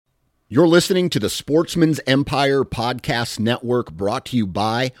You're listening to the Sportsman's Empire Podcast Network, brought to you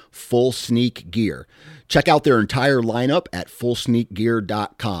by Full Sneak Gear. Check out their entire lineup at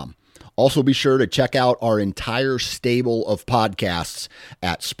fullsneakgear.com. Also be sure to check out our entire stable of podcasts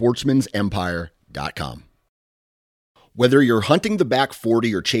at sportsmansempire.com. Whether you're hunting the back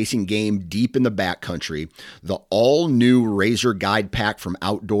 40 or chasing game deep in the backcountry, the all-new Razor Guide Pack from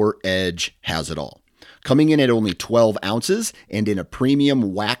Outdoor Edge has it all. Coming in at only 12 ounces and in a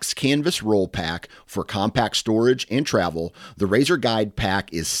premium wax canvas roll pack for compact storage and travel, the Razor Guide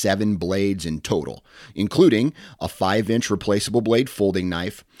Pack is 7 blades in total, including a 5-inch replaceable blade folding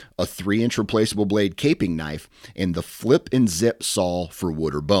knife, a 3-inch replaceable blade caping knife, and the flip and zip saw for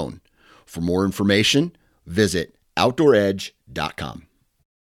wood or bone. For more information, visit OutdoorEdge.com.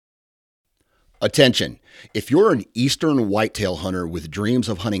 Attention! If you're an eastern whitetail hunter with dreams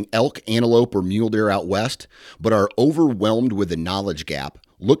of hunting elk, antelope, or mule deer out west, but are overwhelmed with the knowledge gap,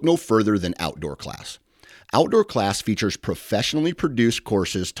 look no further than Outdoor Class. Outdoor Class features professionally produced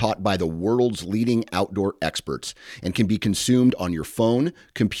courses taught by the world's leading outdoor experts and can be consumed on your phone,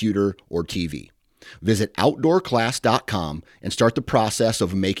 computer, or TV. Visit OutdoorClass.com and start the process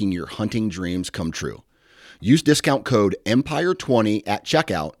of making your hunting dreams come true. Use discount code EMPIRE20 at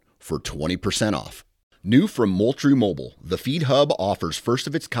checkout for 20% off. New from Moultrie Mobile, the Feed Hub offers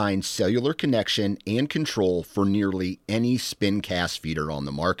first-of-its-kind cellular connection and control for nearly any spin cast feeder on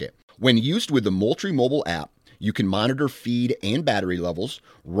the market. When used with the Moultrie Mobile app, you can monitor feed and battery levels,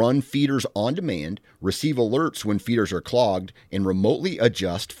 run feeders on demand, receive alerts when feeders are clogged, and remotely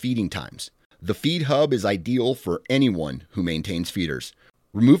adjust feeding times. The Feed Hub is ideal for anyone who maintains feeders.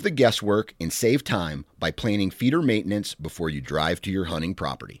 Remove the guesswork and save time by planning feeder maintenance before you drive to your hunting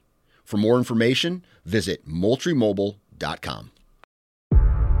property. For more information, visit MoultrieMobile.com.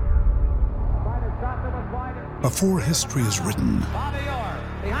 Before history is written,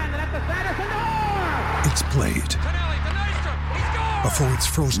 it's played. Before it's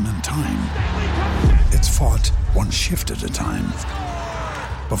frozen in time, it's fought one shift at a time.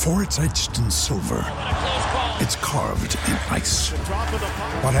 Before it's etched in silver, it's carved in ice.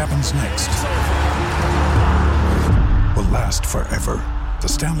 What happens next will last forever. The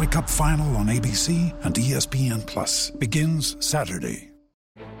Stanley Cup Final on ABC and ESPN Plus begins Saturday.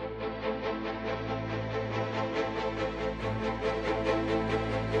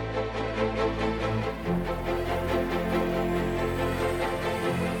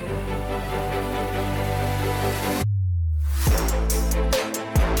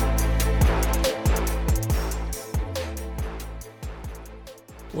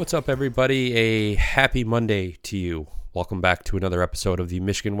 What's up, everybody? A happy Monday to you. Welcome back to another episode of the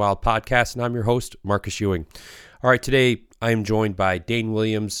Michigan Wild Podcast, and I'm your host, Marcus Ewing. All right, today I am joined by Dane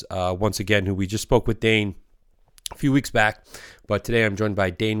Williams, once again, who we just spoke with Dane a few weeks back, but today I'm joined by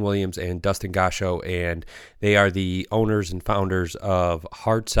Dane Williams and Dustin Gasho, and they are the owners and founders of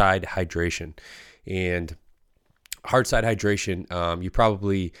Hardside Hydration. And Hardside Hydration, you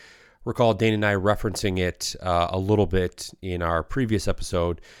probably recall Dane and I referencing it a little bit in our previous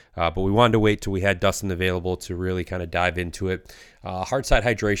episode, but we wanted to wait till we had Dustin available to really kind of dive into it. Hardside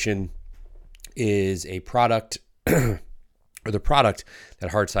Hydration is a product, or the product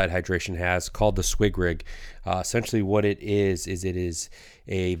that Hardside Hydration has, called the Swig Rig. Essentially what it is it is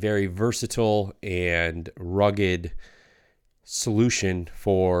a very versatile and rugged solution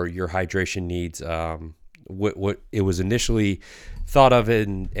for your hydration needs. What it was initially thought of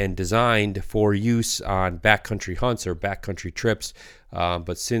and designed for use on backcountry hunts or backcountry trips,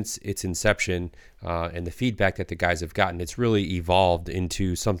 but since its inception and the feedback that the guys have gotten, it's really evolved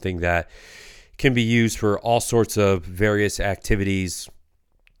into something that can be used for all sorts of various activities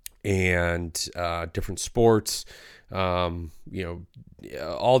and different sports, all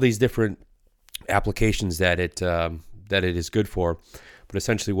these different applications that it is good for. But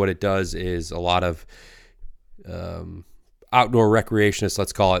essentially what it does is a lot of outdoor recreationists,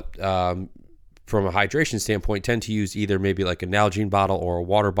 let's call it, from a hydration standpoint, tend to use either maybe like a Nalgene bottle or a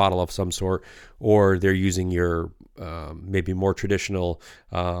water bottle of some sort, or they're using your maybe more traditional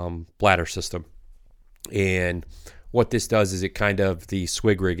bladder system. And what this does is the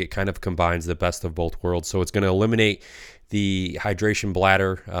Swig Rig, it kind of combines the best of both worlds. So it's going to eliminate the hydration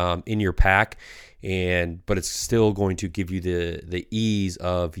bladder in your pack, but it's still going to give you the ease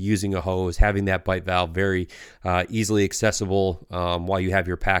of using a hose, having that bite valve very easily accessible while you have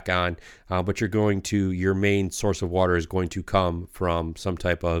your pack on. But your main source of water is going to come from some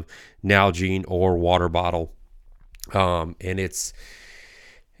type of Nalgene or water bottle. And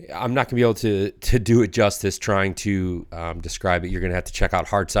I'm not going to be able to do it justice trying to describe it. You're going to have to check out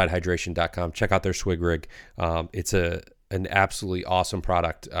hardsidehydration.com. Check out their Swig Rig. It's an absolutely awesome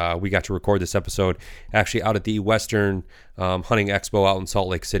product. We got to record this episode actually out at the Western Hunting Expo out in Salt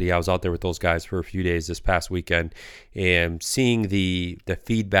Lake City. I was out there with those guys for a few days this past weekend, and seeing the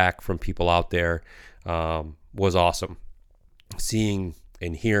feedback from people out there was awesome. Seeing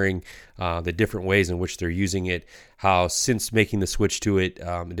and hearing the different ways in which they're using it, how since making the switch to it,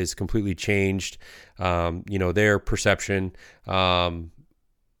 it has completely changed, their perception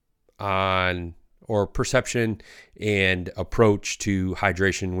perception and approach to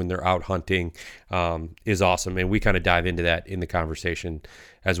hydration when they're out hunting is awesome. And we kind of dive into that in the conversation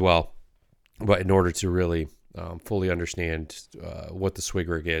as well. But in order to really fully understand what the Swig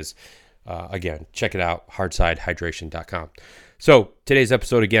Rig is, again, check it out, hardsidehydration.com. So today's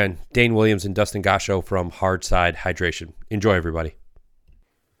episode, again, Dane Williams and Dustin Gasho from Hardside Hydration. Enjoy, everybody.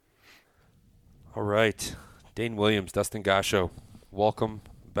 All right. Dane Williams, Dustin Gasho, welcome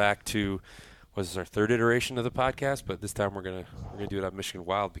back to, was this our third iteration of the podcast? But this time we're gonna do it on Michigan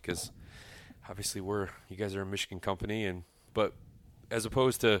Wild, because obviously you guys are a Michigan company, but as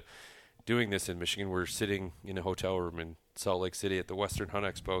opposed to doing this in Michigan, we're sitting in a hotel room in Salt Lake City at the Western Hunt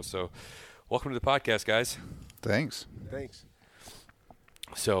Expo. So welcome to the podcast, guys. Thanks.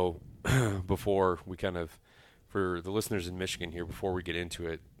 So before we for the listeners in Michigan here, before we get into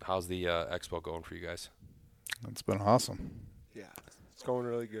it, how's the expo going for you guys? It's been awesome. Yeah, it's going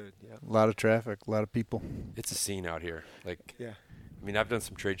really good. Yeah, A lot of traffic, a lot of people. It's a scene out here. Yeah. I mean, I've done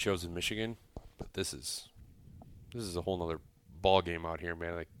some trade shows in Michigan, but this is a whole nother ball game out here,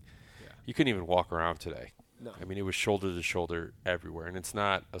 man. You couldn't even walk around today. No. I mean, it was shoulder to shoulder everywhere, and it's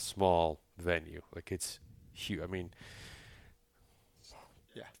not a small venue. It's huge. I mean,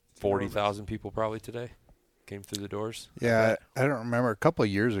 40,000 people probably today came through the doors. Yeah, I don't remember. A couple of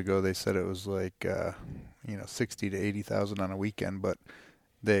years ago, they said it was 60 to 80,000 on a weekend, but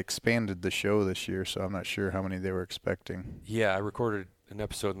they expanded the show this year, so I'm not sure how many they were expecting. Yeah, I recorded an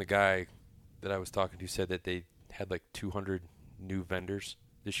episode, and the guy that I was talking to said that they had 200 new vendors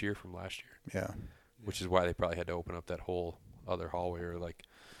this year from last year. Yeah. Which is why they probably had to open up that whole other hallway, or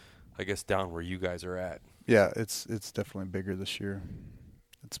I guess down where you guys are at. Yeah, it's definitely bigger this year.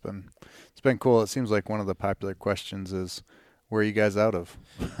 It's been cool. It seems like one of the popular questions is, where are you guys out of?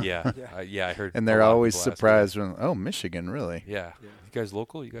 Yeah. I heard. And they're always surprised when, Michigan, really? Yeah. You guys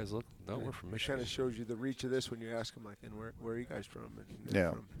local? You guys local? No, we're from It Michigan. kind of shows you the reach of this when you ask them, and where are you guys from? And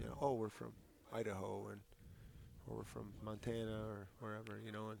Yeah. we're from Idaho, or we're from Montana, or wherever,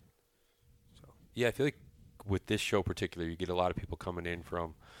 and so. Yeah, I feel like with this show particularly, you get a lot of people coming in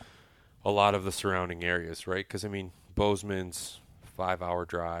from a lot of the surrounding areas, right? Because, I mean, Bozeman's 5-hour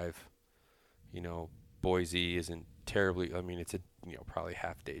drive. Boise isn't terribly, it's a, probably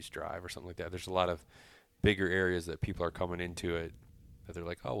half day's drive or something like that. There's a lot of bigger areas that people are coming into it that they're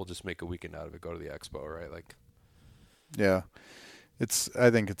like, oh, we'll just make a weekend out of it, go to the expo, right? Yeah. I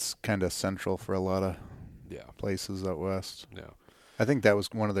think it's kind of central for a lot of places out west. Yeah. I think that was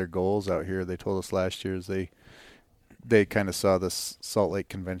one of their goals out here. They told us last year is they kind of saw this Salt Lake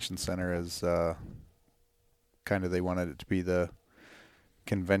Convention Center as they wanted it to be the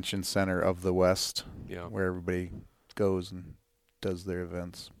convention center of the West, where everybody goes and does their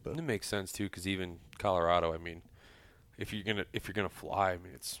events. But it makes sense too, because even Colorado, I mean, if you're gonna fly, I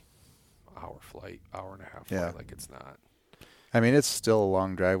mean, it's hour and a half flight. Yeah. It's not. I mean, it's still a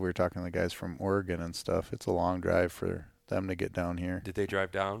long drive. We were talking to the guys from Oregon and stuff. It's a long drive for them to get down here. Did they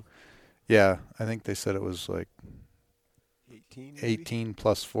drive down? Yeah, I think they said it was 18. 18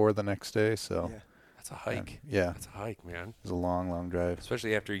 plus 4 the next day. So Yeah. That's a hike. Yeah, That's a hike, man. it's a long drive.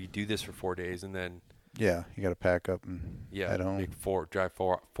 Especially after you do this for 4 days, and then Yeah, you got to pack up and head home. drive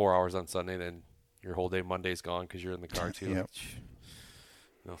 4 hours on Sunday, then your whole day Monday's gone because you're in the car too. Yep.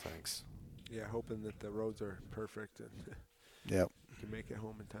 No thanks. Yeah, hoping that the roads are perfect and Yep. you can make it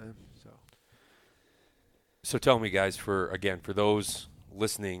home in time. So tell me, guys, for those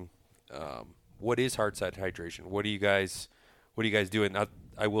listening, what is Hardside Hydration? What do you guys do? And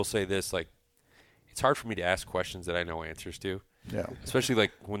I will say this, it's hard for me to ask questions that I know answers to. Yeah. Especially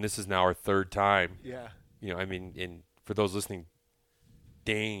when this is now our third time. Yeah. And for those listening,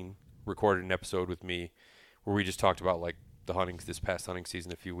 Dane recorded an episode with me where we just talked about this past hunting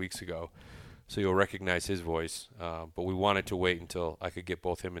season a few weeks ago. So you'll recognize his voice. But we wanted to wait until I could get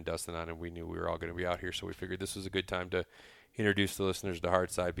both him and Dustin on, and we knew we were all going to be out here. So we figured this was a good time to introduce the listeners to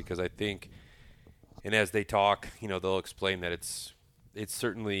Hardside, because I think, and as they talk, they'll explain that it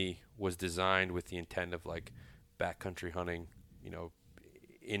certainly was designed with the intent of backcountry hunting,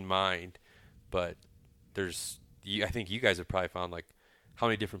 in mind. But I think you guys have probably found how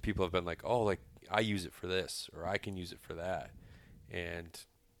many different people have been I use it for this, or I can use it for that. And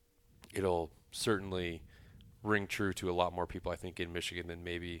it'll certainly ring true to a lot more people, I think, in Michigan than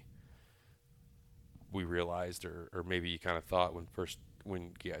maybe we realized, or maybe you kind of thought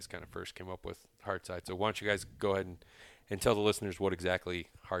when you guys kind of first came up with Hardside. So why don't you guys go ahead and tell the listeners what exactly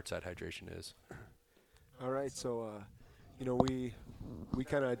Hardside hydration is? All right, so we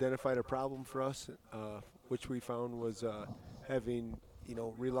kind of identified a problem for us, which we found was having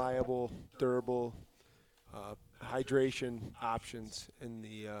reliable, durable hydration options in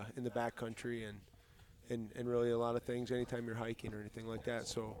the backcountry and really a lot of things anytime you're hiking or anything like that.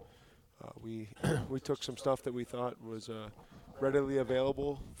 So we took some stuff that we thought was readily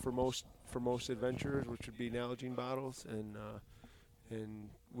available for most adventurers, which would be Nalgene bottles, and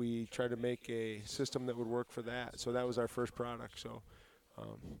we tried to make a system that would work for that. So that was our first product. So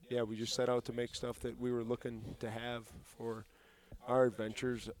we just set out to make stuff that we were looking to have for our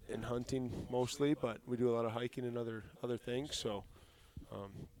adventures in hunting mostly, but we do a lot of hiking and other things. So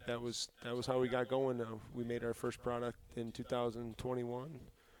that was how we got going. We made our first product in 2021.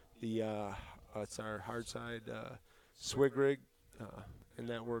 It's our Hardside swig rig, and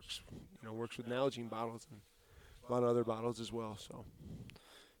that works with Nalgene bottles and a lot of other bottles as well. So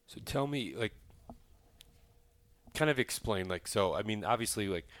tell me, like, kind of explain, like, so I mean, obviously,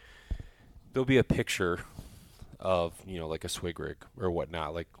 like, there'll be a picture of like a swig rig or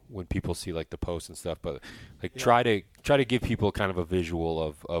whatnot, like when people see like the posts and stuff, but like try to give people kind of a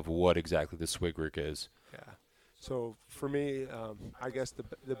visual of what exactly the swig rig is. Yeah. So for me, I guess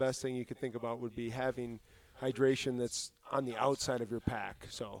the best thing you could think about would be having hydration that's on the outside of your pack.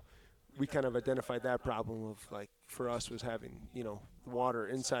 So we kind of identified that problem of, like, for us was having water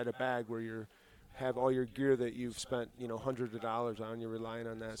inside a bag where you have all your gear that you've spent hundreds of dollars on. You're relying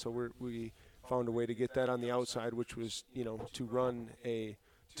on that. So we found a way to get that on the outside, which was to run a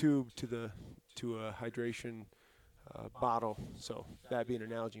tube to a hydration bottle. So that being an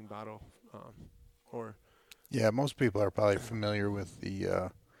Nalgene bottle, or most people are probably familiar with the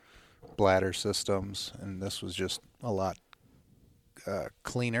bladder systems, and this was just a lot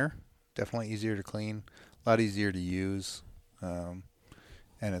cleaner, definitely easier to clean, a lot easier to use, and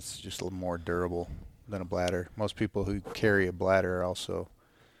it's just a little more durable than a bladder. Most people who carry a bladder are also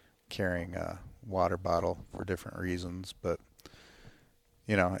carrying a water bottle for different reasons, but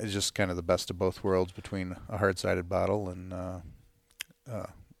it's just kind of the best of both worlds between a hard-sided bottle and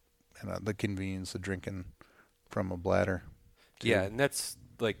the convenience of drinking from a bladder too. Yeah, and that's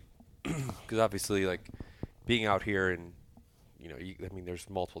like, because obviously, like, being out here and there's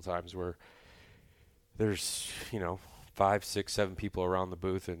multiple times where there's 5, 6, 7 people around the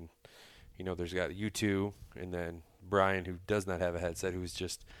booth, and there's got you two, and then Brian, who does not have a headset, who's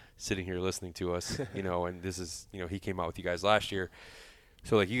just sitting here listening to us, and this is, he came out with you guys last year.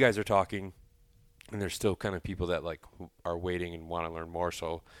 So, like, you guys are talking, and there's still kind of people that, like, are waiting and want to learn more.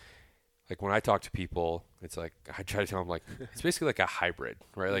 So, like, when I talk to people, it's like, I try to tell them, like, it's basically like a hybrid,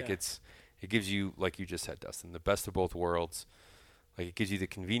 right? Like, it gives you, like you just said, Dustin, the best of both worlds. Like, it gives you the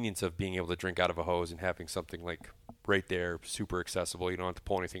convenience of being able to drink out of a hose and having something, like, right there, super accessible. You don't have to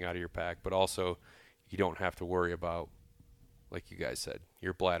pull anything out of your pack, but also you don't have to worry about, like you guys said,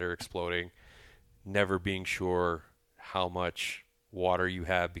 your bladder exploding, never being sure how much water you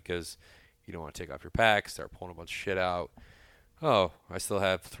have because you don't want to take off your pack, start pulling a bunch of shit out. Oh, I still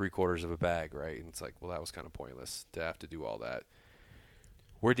have 3/4 of a bag, right? And it's like, well, that was kind of pointless to have to do all that.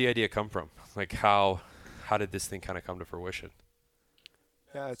 Where'd the idea come from? Like, how did this thing kind of come to fruition?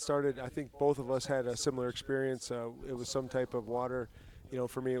 Yeah, it started, I think both of us had a similar experience. It was some type of water.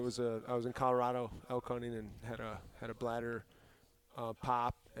 For me, it was I was in Colorado elk hunting and had a bladder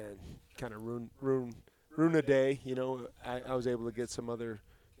pop and kind of ruin a day. I was able to get some other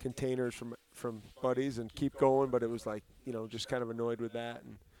containers from buddies and keep going, but it was like, just kind of annoyed with that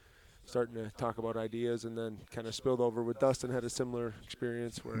and starting to talk about ideas, and then kind of spilled over with Dustin. Had a similar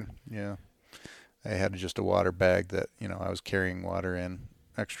experience where I had just a water bag that I was carrying water in,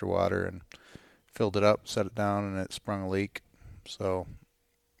 extra water, and filled it up, set it down, and it sprung a leak. So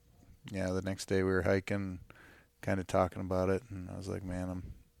the next day we were hiking, kind of talking about it, and I was like, man,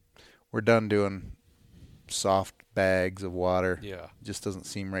 we're done doing soft bags of water. Yeah. It just doesn't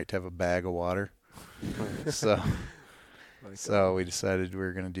seem right to have a bag of water. So we decided we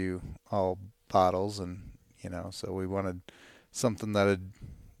were going to do all bottles, and so we wanted something that would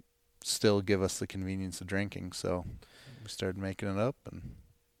still give us the convenience of drinking. So we started making it up. And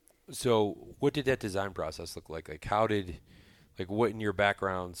so what did that design process look like? Like, what in your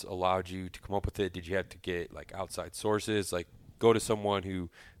backgrounds allowed you to come up with it? Did you have to get, like, outside sources, like go to someone who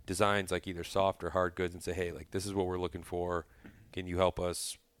designs, like, either soft or hard goods and say, hey, like, this is what we're looking for. Can you help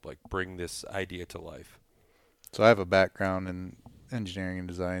us, like, bring this idea to life? So I have a background in engineering and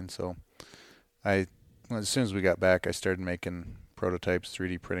design, so I as soon as we got back, I started making prototypes,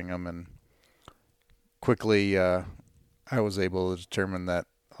 3D printing them, and quickly I was able to determine that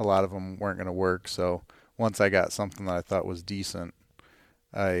a lot of them weren't going to work. So once I got something that I thought was decent,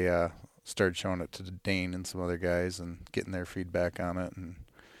 I started showing it to Dane and some other guys and getting their feedback on it, and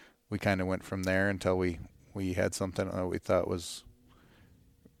we kind of went from there until we had something that we thought was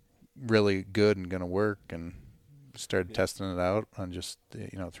really good and going to work, and started testing it out on just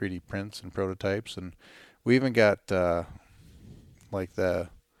 3D prints and prototypes. And we even got like the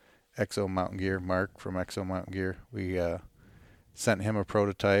Exo Mountain Gear, Mark from Exo Mountain Gear. We sent him a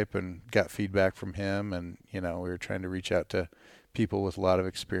prototype and got feedback from him, and we were trying to reach out to people with a lot of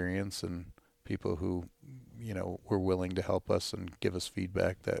experience and people who were willing to help us and give us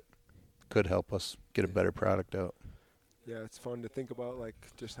feedback that could help us get a better product out. Yeah, it's fun to think about, like,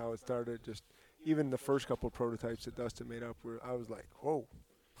 just how it started. Just even the first couple of prototypes that Dustin made up, I was like, whoa,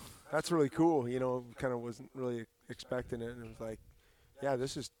 that's really cool. Kind of wasn't really expecting it, and it was like, yeah,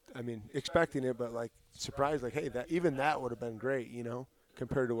 this is, expecting it, but like surprised, like, hey, that would have been great,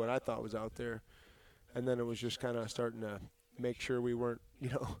 compared to what I thought was out there. And then it was just kind of starting to make sure we weren't,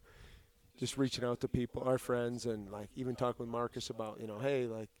 just reaching out to people, our friends, and like even talking with Marcus about, hey,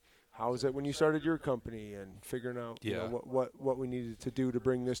 like, how was it when you started your company, and figuring out what we needed to do to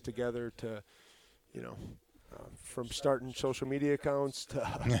bring this together to, from starting social media accounts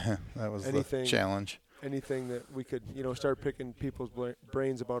to that was anything, the challenge. Anything that we could, start picking people's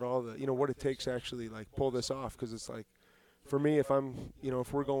brains about all the, what it takes to actually like pull this off. Because it's like, for me, if I'm,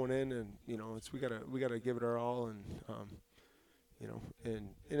 if we're going in and, it's we gotta give it our all, and and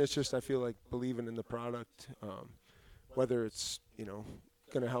it's just, I feel like believing in the product, whether it's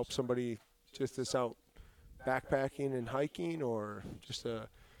going to help somebody just this out backpacking and hiking, or just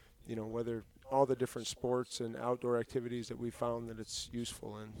whether all the different sports and outdoor activities that we found that it's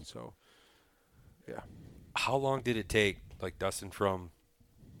useful in. So yeah. How long did it take, like, Dustin, from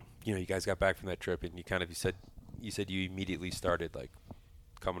you guys got back from that trip, and you said you immediately started like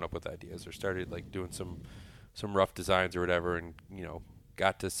coming up with ideas, or started like doing some rough designs or whatever, and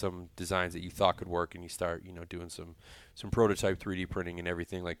got to some designs that you thought could work, and you start doing some prototype 3D printing and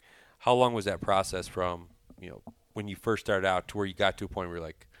everything. Like, how long was that process from when you first started out to where you got to a point where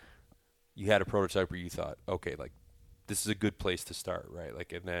like you had a prototype where you thought, okay, like, this is a good place to start, right?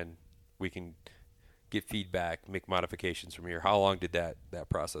 Like, and then we can get feedback, make modifications from here. How long did that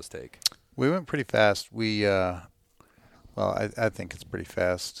process take? We went pretty fast. I think it's pretty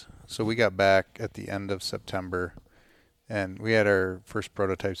fast. So we got back at the end of September, and we had our first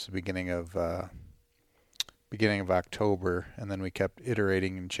prototypes at the beginning of October, and then we kept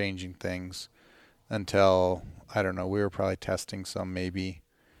iterating and changing things until, I don't know, we were probably testing some maybe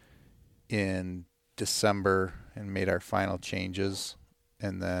in December and made our final changes.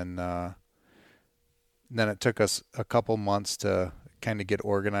 And then it took us a couple months to kind of get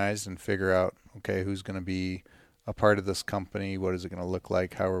organized and figure out, okay, who's going to be a part of this company? What is it going to look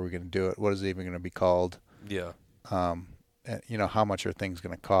like? How are we going to do it? What is it even going to be called? Yeah. And, how much are things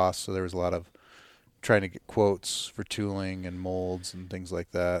going to cost? So there was a lot of trying to get quotes for tooling and molds and things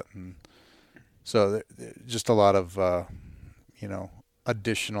like that. And so just a lot of,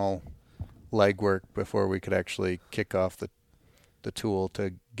 additional legwork before we could actually kick off the tool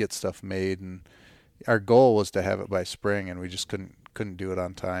to get stuff made. And our goal was to have it by spring, and we just couldn't do it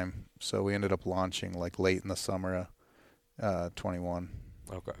on time. So we ended up launching like late in the summer of 21.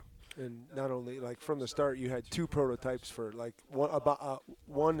 Okay. And not only, like, from the start, you had two prototypes for, like,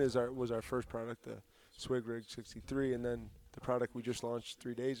 one was our first product, the Swig Rig 63, and then the product we just launched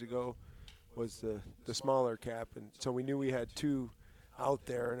 3 days ago was the smaller cap. And so we knew we had two out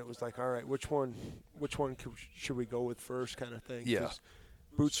there, and it was like, all right, which one should we go with first, kind of thing. Yeah.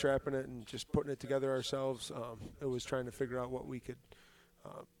 Bootstrapping it and just putting it together ourselves, it was trying to figure out what we could,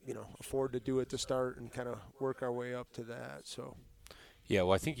 afford to do at the start, and kind of work our way up to that. So. Yeah,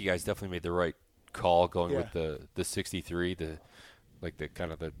 well, I think you guys definitely made the right call going with the 63, the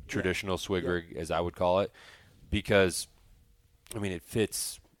kind of the traditional Swig Rig, as I would call it, because, it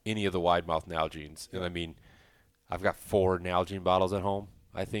fits any of the wide mouth Nalgene's. Yeah. And I've got 4 Nalgene bottles at home.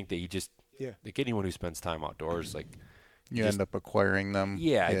 I think that you just, like, anyone who spends time outdoors, like, you end up acquiring them.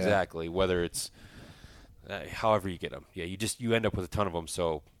 Yeah, exactly. Whether it's however you get them. Yeah, you end up with a ton of them.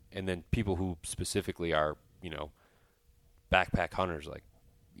 So, and then people who specifically are, backpack hunters, like,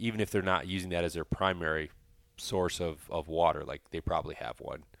 even if they're not using that as their primary source of water, like, they probably have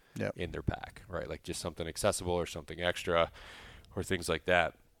one in their pack, right? Like, just something accessible or something extra or things like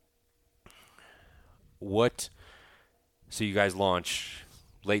that. So you guys launch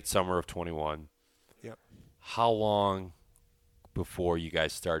late summer of 21. Yep. How long before you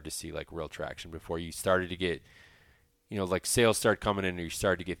guys started to see like real traction, before you started to get, like sales started coming in, and you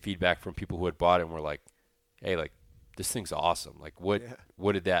started to get feedback from people who had bought it and were like, hey, like this thing's awesome. Like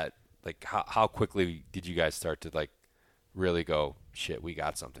what did that, like how quickly did you guys start to like really go, shit, we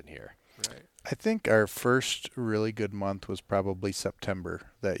got something here? Right. I think our first really good month was probably September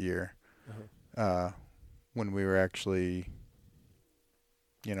that year, when we were actually,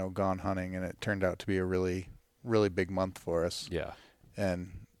 gone hunting, and it turned out to be a really, really big month for us. Yeah.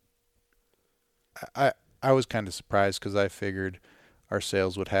 And I was kind of surprised because I figured our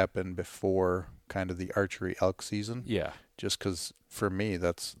sales would happen before kind of the archery elk season. Yeah. Just because for me,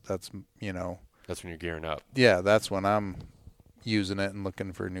 that's That's when you're gearing up. Yeah, that's when I'm using it and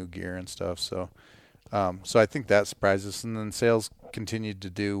looking for new gear and stuff. So I think that surprised us. And then sales continued to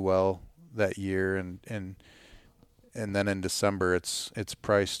do well that year, and then in December it's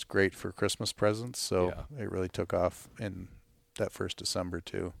priced great for Christmas presents. So it really took off in that first December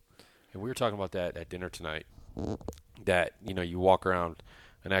too. And we were talking about that at dinner tonight, that, you walk around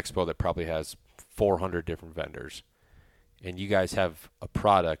an expo that probably has 400 different vendors, and you guys have a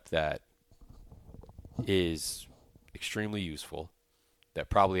product that is extremely useful, that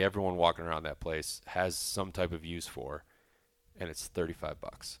probably everyone walking around that place has some type of use for, and it's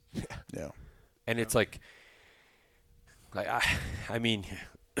 $35. Yeah. And it's like I mean,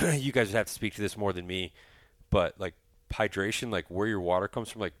 you guys would have to speak to this more than me, but like hydration, like where your water comes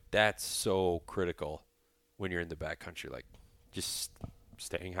from, like that's so critical when you're in the backcountry, like just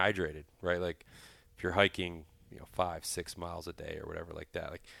staying hydrated, right? Like if you're hiking, 5-6 miles a day or whatever like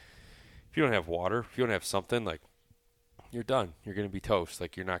that, like if you don't have water, if you don't have something, like you're done. You're going to be toast.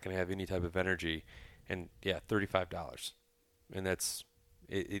 Like you're not going to have any type of energy. And yeah, $35. And that's,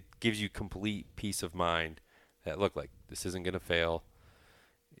 it gives you complete peace of mind that, look, like this isn't going to fail.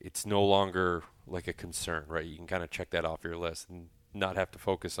 It's no longer like a concern, right? You can kind of check that off your list and not have to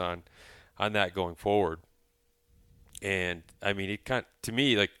focus on that going forward. And I mean, it kind of, to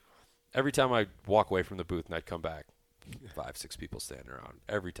me, like every time I walk away from the booth and I'd come back, 5-6 people standing around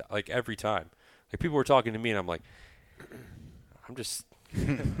every time. Like people were talking to me, and I'm like, I'm just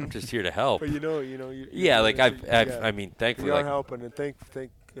here to help. But I mean, thankfully, we are like, helping, and thank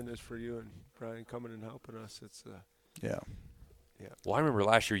goodness for you and Brian coming and helping us. It's Yeah. Well, I remember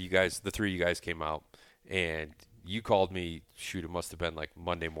last year, the three of you guys came out, and you called me. Shoot, it must have been like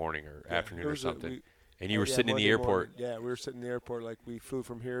Monday morning or afternoon or something. And you were sitting in the airport. Morning. Yeah, we were sitting in the airport. Like we flew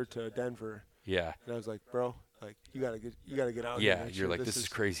from here to Denver. Yeah. And I was like, bro, like you gotta get out. Yeah, here. you're like, this is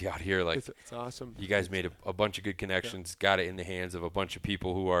crazy out here. Like it's awesome. You guys made a bunch of good connections, got it in the hands of a bunch of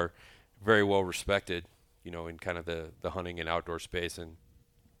people who are very well respected, in kind of the hunting and outdoor space. And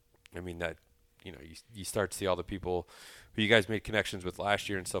I mean that, you start to see all the people who you guys made connections with last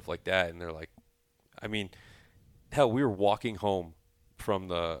year and stuff like that, and they're like, I mean, hell, we were walking home from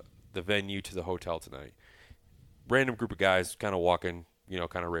the venue to the hotel tonight. Random group of guys kind of walking,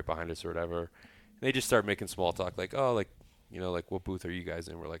 kind of right behind us or whatever. And they just start making small talk, like, oh, like, like what booth are you guys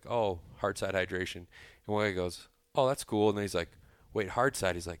in? We're like, oh, Hardside Hydration. And one guy goes, oh, that's cool. And then he's like, wait,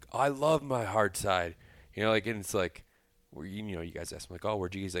 Hardside? He's like, oh, I love my Hardside. And it's like, you guys ask him, like, oh,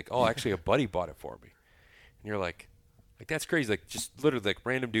 where'd you? He's like, oh, actually, a buddy bought it for me. And you're like that's crazy. Like, just literally, like,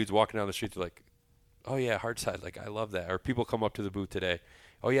 random dudes walking down the street, they're like, oh, yeah, Hardside. Like, I love that. Or people come up to the booth today.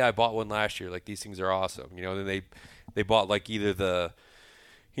 Oh, yeah, I bought one last year. Like, these things are awesome. And then they bought, like, either the,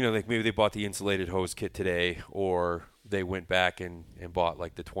 like maybe they bought the insulated hose kit today, or they went back and bought,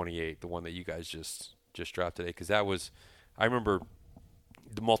 like, the 28, the one that you guys just dropped today. Because that was, I remember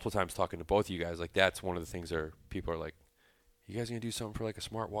the multiple times talking to both of you guys, like, that's one of the things that people are like, you guys going to do something for, like, a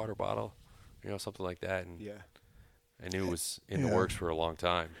smart water bottle? Something like that. And yeah. I knew it was in the works for a long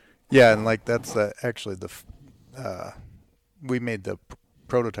time. Yeah, and, like, that's actually we made the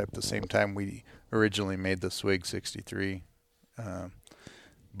prototype at the same time we originally made the Swig 63,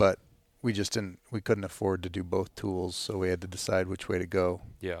 but we couldn't afford to do both tools, so we had to decide which way to go.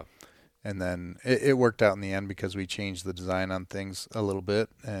 Yeah. And then it worked out in the end because we changed the design on things a little bit,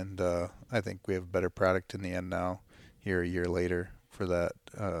 and I think we have a better product in the end now, here a year later, for that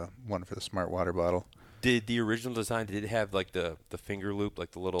one for the smart water bottle. Did the original design, did it have like the finger loop,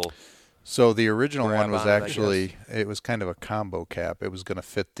 like the little... So the original one was on it, actually, it was kind of a combo cap. It was going to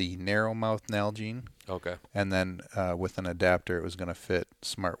fit the narrow mouth Nalgene. Okay. And then with an adapter, it was going to fit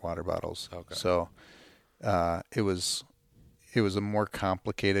smart water bottles. Okay. So it was a more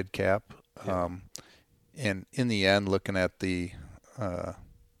complicated cap. Yeah. And in the end, looking at the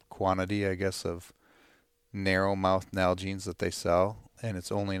quantity, I guess, of narrow mouth Nalgenes that they sell, and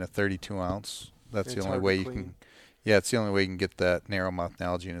it's only in a 32 ounce. That's the only way you can. Yeah, it's the only way you can get that narrow mouth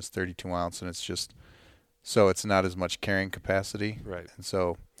Nalgene is 32 ounce, and it's just so it's not as much carrying capacity. Right. And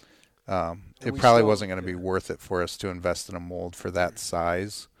so it we probably still- wasn't going to be yeah. worth it for us to invest in a mold for that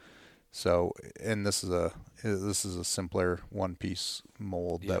size. So, and this is a simpler one-piece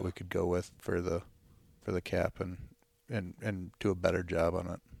mold Yeah. that we could go with for the cap and do a better job on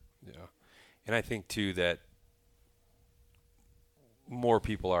it. Yeah. And I think too that more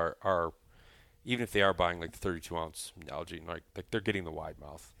people are even if they are buying like the 32 ounce Nalgene, like they're getting the wide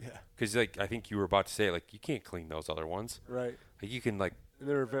mouth. Yeah. Because like I think you were about to say, like you can't clean those other ones. Right. Like you can like And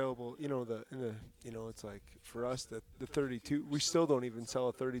they're available, it's like for us the 32, we still don't even sell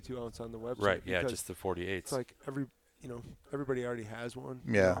a 32 ounce on the website. right, yeah, because just the 48s. it's like everybody already has one.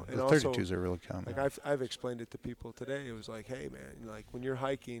 Yeah, And the also, 32s are really common. like I've explained it to people today. It was like, hey man, like when you're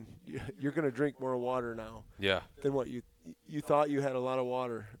hiking, you're gonna drink more water now yeah. than what you thought you had a lot of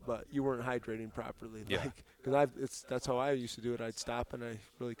water, but you weren't hydrating properly. Yeah. Like, because that's how I used to do it. I'd stop and I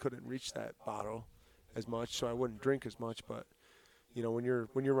really couldn't reach that bottle as much, so I wouldn't drink as much. But when you're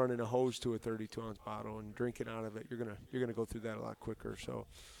running a hose to a 32 ounce bottle and drinking out of it, you're gonna go through that a lot quicker. So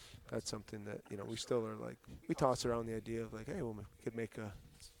that's something that we still are like, we toss around the idea of like, hey, well, we could make a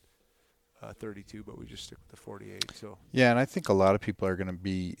 32, but we just stick with the 48. So Yeah, and I think a lot of people are going to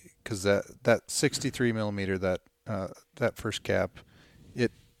be, because that 63 millimeter, that first cap,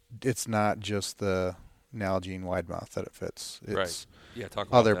 it's not just the Nalgene wide mouth that it fits. It's Right. Yeah, talk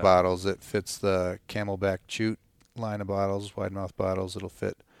about other that. bottles. It fits the Camelback Chute line of bottles, wide mouth bottles. It'll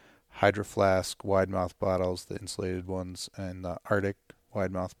fit Hydro Flask wide mouth bottles, the insulated ones, and the Arctic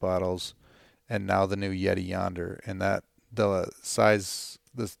wide mouth bottles, and now the new Yeti Yonder. And that the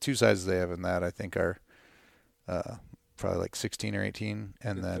two sizes they have in that, I think, are probably like 16 or 18,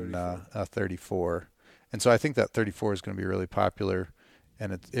 and The then 34. a 34. And so I think that 34 is going to be really popular,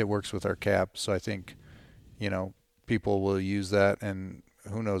 and it works with our cap. So I think, people will use that, and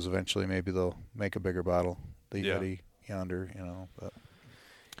who knows, eventually maybe they'll make a bigger bottle, the Yeah. Yeti Yonder, but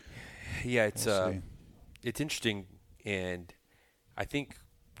Yeah, it's we'll see. it's interesting, and I think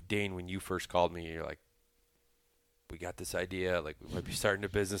Dane, when you first called me, you're like, we got this idea, like we might be starting a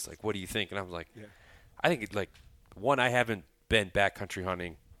business. Like, what do you think? And I was like, Yeah. I think it's like one, I haven't been backcountry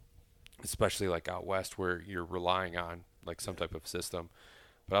hunting, especially like out west where you're relying on like some type of system.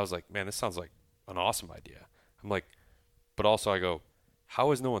 But I was like, man, this sounds like an awesome idea. I'm like, but also I go, how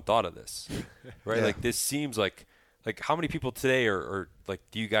has no one thought of this? Right? Yeah. Like this seems like how many people today are like,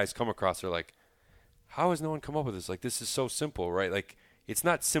 do you guys come across? They're like, how has no one come up with this? Like, this is so simple, right? Like, it's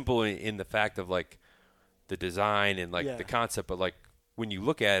not simple in the fact of like the design and like Yeah. the concept, but like when you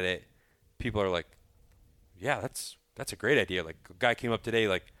look at it, people are like, yeah, that's a great idea. Like a guy came up today,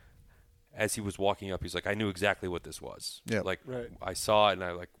 like as he was walking up, he's like, I knew exactly what this was. Yeah. Like Right. I saw it, and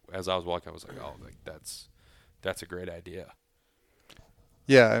I like as I was walking, I was like, oh, like that's a great idea.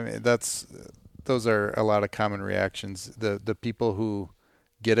 Yeah, I mean those are a lot of common reactions. The people who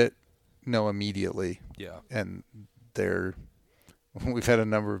get it know immediately, Yeah. and we've had a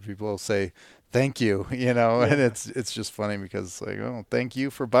number of people say thank you, and it's just funny because like, oh, thank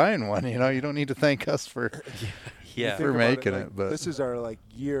you for buying one. You don't need to thank us for Yeah. For Think about making like, it, but- this is our like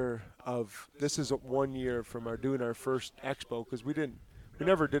this is 1 year from doing our first expo, because we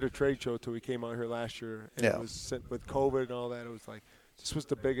never did a trade show till we came out here last year, and Yeah. it was with COVID and all that. It was like, this was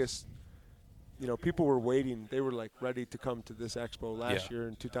the biggest. People were waiting. They were like ready to come to this expo last Yeah. year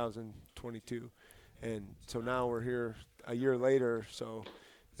in 2022, and so now we're here a year later. So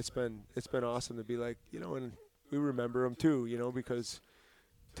it's been awesome to be like, and we remember them too, because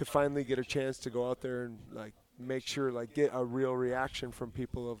to finally get a chance to go out there and like make sure like get a real reaction from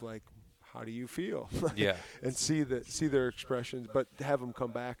people of like, how do you feel? Yeah. And see their expressions, but have them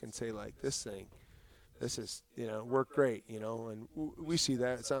come back and say like, this is worked great, and we see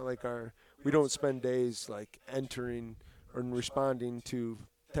that. It's not like we don't spend days like entering or responding to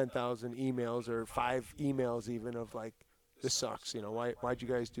 10,000 emails or 5 emails even of like, this sucks, why'd you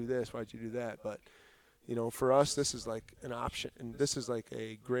guys do this, why'd you do that? But for us, this is like an option, and this is like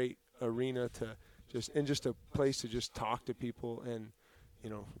a great arena to just a place to just talk to people and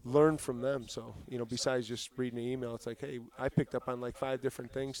learn from them. So besides just reading an email, it's like, hey, I picked up on like 5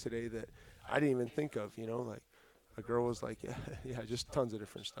 different things today that I didn't even think of. Like a girl was like, yeah, just tons of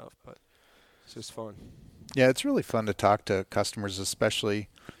different stuff, but it's just fun. Yeah, it's really fun to talk to customers, especially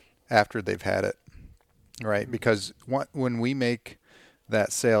after they've had it, right? Because when we make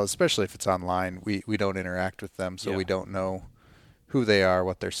that sale, especially if it's online, we don't interact with them, so Yeah. we don't know who they are,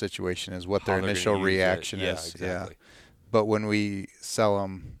 what their situation is, what How their they're gonna initial use it. reaction Yeah, is. exactly. Yeah. But when we sell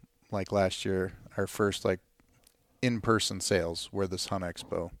them, like last year, our first like in-person sales were this Hunt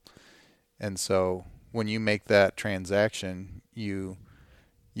Expo. And so when you make that transaction, you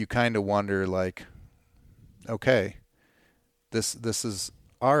kind of wonder like, okay, this is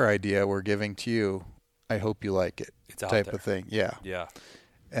our idea we're giving to you. I hope you like it. It's out type there. of thing. Yeah. Yeah.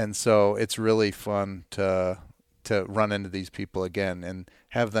 And so it's really fun to run into these people again and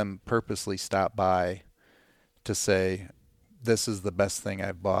have them purposely stop by to say, this is the best thing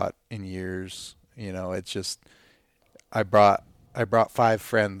I've bought in years. It's just, I brought 5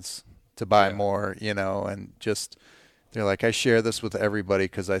 friends to buy more, and just, they're like, I share this with everybody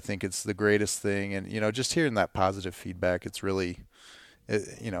because I think it's the greatest thing. And, just hearing that positive feedback, it's really,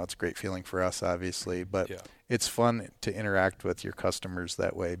 it's a great feeling for us, obviously, but it's fun to interact with your customers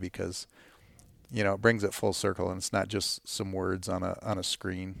that way because, it brings it full circle, and it's not just some words on a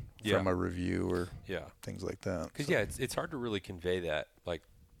screen from a review or things like that. Because it's hard to really convey that, like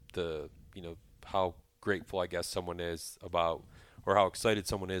how grateful I guess someone is about, or how excited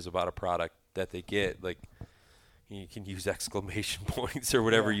someone is about a product that they get. Like, you can use exclamation points or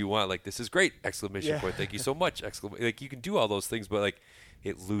whatever you want. Like, this is great! Exclamation point! Thank you so much! Like, you can do all those things, but like,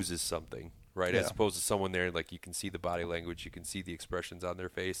 it loses something, right? As opposed to someone there, like, you can see the body language, you can see the expressions on their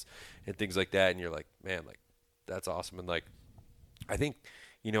face, and things like that, and you're like, man, like, that's awesome. And like, I think,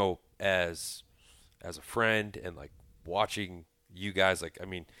 as a friend and like watching you guys, like, I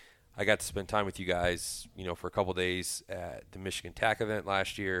mean, I got to spend time with you guys, for a couple days at the Michigan TAC event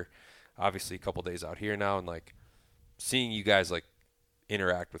last year. Obviously, a couple days out here now, and like, seeing you guys like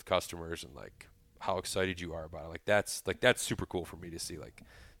interact with customers and like how excited you are about it, that's super cool for me to see. Like,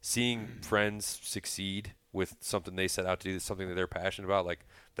 seeing friends succeed with something they set out to do, something that they're passionate about, like,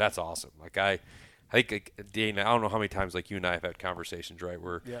 that's awesome. Like, I think, like, Dane, I don't know how many times like you and I have had conversations, right,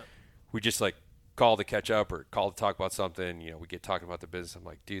 where we just like call to catch up or call to talk about something. We get talking about the business. I'm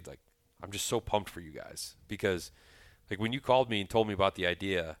like, dude, like, I'm just so pumped for you guys because, like, when you called me and told me about the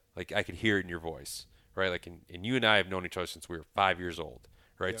idea, like, I could hear it in your voice, right? Like, and you and I have known each other since we were 5 years old,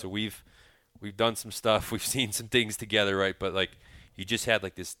 right? So we've done some stuff, we've seen some things together, right? But like, you just had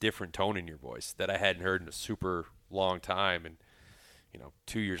like this different tone in your voice that I hadn't heard in a super long time, and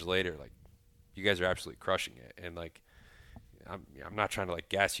 2 years later, like, you guys are absolutely crushing it. And like, I'm not trying to like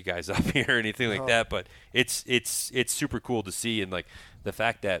gas you guys up here or anything like that, but it's super cool to see. And like, the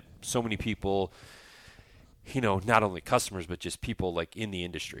fact that so many people, not only customers, but just people like in the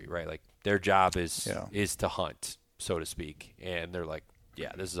industry, right? Like, their job is to hunt, so to speak. And they're like,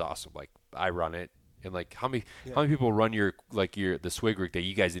 yeah, this is awesome. Like, I run it. And like, how many people run the swig rig that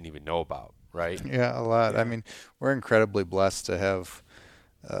you guys didn't even know about, right? Yeah, a lot. I mean, we're incredibly blessed to have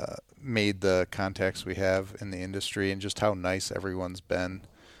made the contacts we have in the industry, and just how nice everyone's been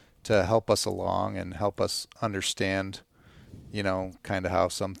to help us along and help us understand, kind of how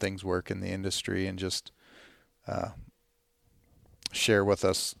some things work in the industry, and just share with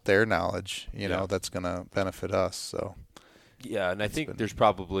us their knowledge, that's going to benefit us. So, yeah, and I think there's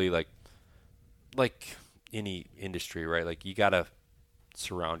probably like any industry, right? Like, you got to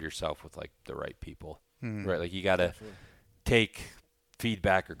surround yourself with like the right people, right? Like, you got to take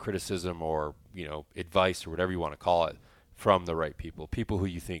feedback or criticism or, advice or whatever you want to call it from the right people who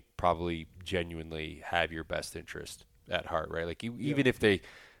you think probably genuinely have your best interest at heart, right? Like, even if they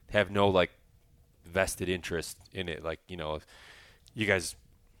have no like vested interest in it, like, you guys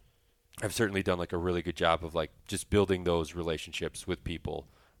have certainly done like a really good job of like just building those relationships with people,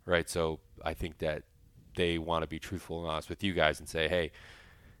 right? So I think that they want to be truthful and honest with you guys and say, hey,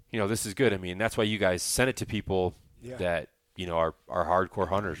 this is good. I mean, that's why you guys send it to people that, are hardcore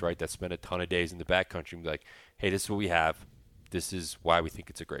hunters, right? That spend a ton of days in the backcountry and be like, hey, this is what we have. This is why we think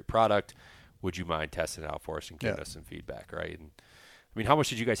it's a great product. Would you mind testing it out for us and giving us some feedback, right? And I mean, how much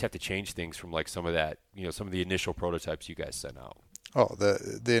did you guys have to change things from like some of that, some of the initial prototypes you guys sent out? Oh,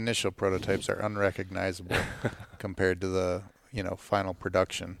 the initial prototypes are unrecognizable compared to the, final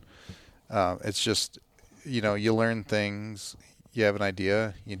production. It's just, you learn things, you have an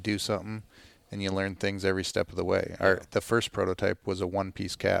idea, you do something, and you learn things every step of the way. The first prototype was a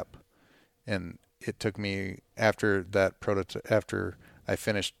one-piece cap, and it took me, after I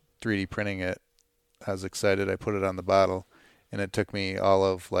finished 3D printing it, I was excited, I put it on the bottle, and it took me all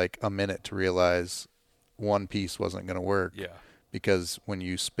of like a minute to realize one piece wasn't going to work. Yeah. Because when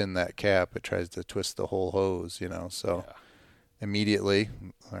you spin that cap, it tries to twist the whole hose, so immediately,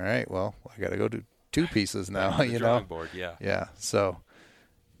 all right, well, I got to go do 2 pieces now, drawing board, Yeah. So,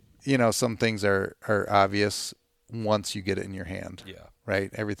 some things are obvious once you get it in your hand. Yeah. Right?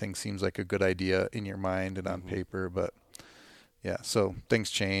 Everything seems like a good idea in your mind and on paper, but so things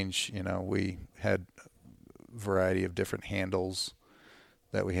change. We had a variety of different handles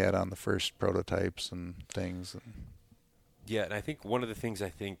that we had on the first prototypes and things. Yeah, and I think one of the things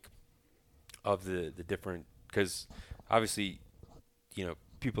of the different, because obviously,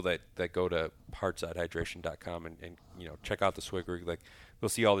 people that go to heartsidehydration.com and check out the Swig Rig, like they'll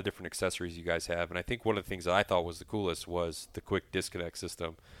see all the different accessories you guys have. And I think one of the things that I thought was the coolest was the quick disconnect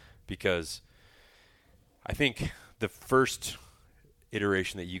system, because I think the first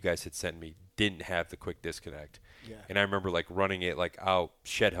iteration that you guys had sent me didn't have the quick disconnect. Yeah. And I remember like running it like out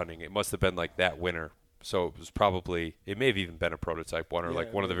shed hunting. It must have been like that winter. So it was probably, it may have even been a prototype one or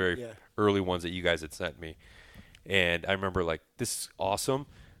like one of the very early ones that you guys had sent me. And I remember like, this is awesome,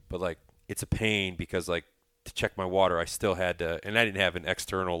 but like it's a pain because like to check my water, I still had to, and I didn't have an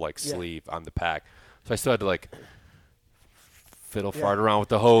external like sleeve on the pack. So I still had to like fiddle fart around with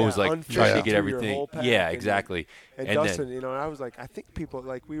the hose, like trying to get everything. Yeah, exactly. And Dustin, you know, I was like, I think people,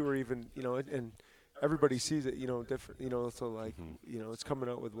 like we were even, you know, and everybody sees it, you know, different, you know, so like, you know, it's coming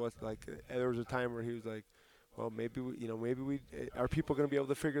out with what, like, there was a time where he was like, well, maybe we, are people going to be able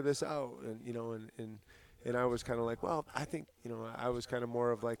to figure this out? And, you know, and I was kind of like, well, I think, you know, I was kind of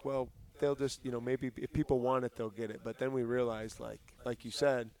more of like, well, they'll just, you know, maybe if people want it, they'll get it. But then we realized, like you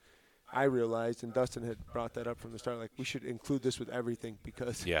said, I realized, and Dustin had brought that up from the start, like we should include this with everything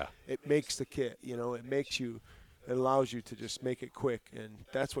because it makes the kit, you know, it allows you to just make it quick. And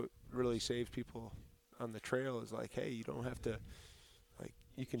that's what really saves people on the trail is like, hey, you don't have to, like,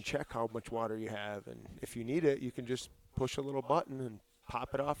 you can check how much water you have. And if you need it, you can just push a little button and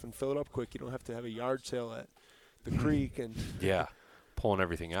pop it off and fill it up quick. You don't have to have a yard sale at the creek and pulling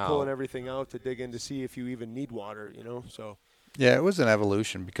everything out to dig in to see if you even need water, you know. So yeah, it was an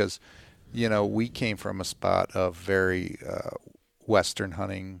evolution because, you know, we came from a spot of very Western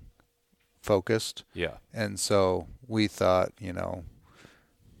hunting focused. Yeah. And so we thought, you know,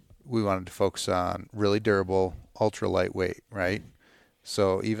 we wanted to focus on really durable, ultra lightweight, right?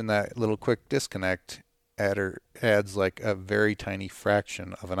 So even that little quick disconnect adds like a very tiny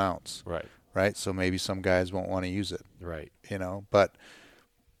fraction of an ounce. Right. Right. So maybe some guys won't want to use it. Right. You know, but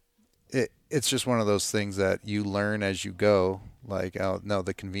it's just one of those things that you learn as you go. Like, oh, no,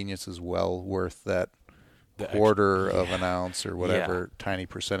 the convenience is well worth that quarter of an ounce or whatever tiny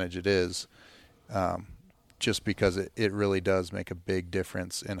percentage it is, just because it really does make a big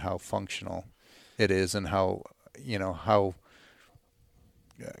difference in how functional it is and how, you know, how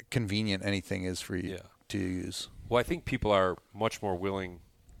convenient anything is for you to use. Well, I think people are much more willing,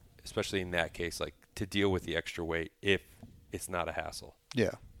 especially in that case, like to deal with the extra weight if it's not a hassle.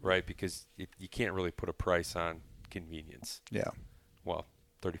 Yeah. Right? Because you can't really put a price on convenience. Yeah. Well,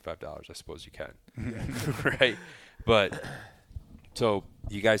 $35, I suppose you can. Right? But so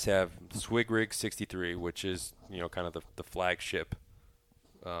you guys have Swig Rig 63, which is, you know, kind of the flagship.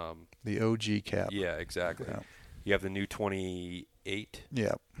 The OG cap. Yeah, exactly. Yeah. You have the new 28.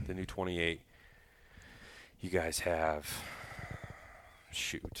 Yeah. The new 28. You guys have,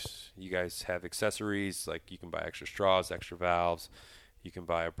 you guys have accessories, like you can buy extra straws, extra valves. You can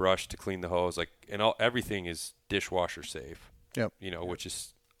buy a brush to clean the hose, like, and everything is dishwasher safe. Yep. You know, which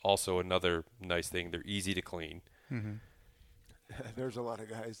is also another nice thing. They're easy to clean. Mm-hmm. There's a lot of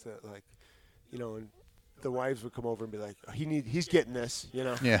guys that, like, you know, and the wives would come over and be like, he's getting this, you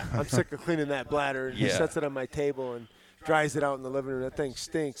know. Yeah. I'm sick of cleaning that bladder. And he sets it on my table and dries it out in the living room. That thing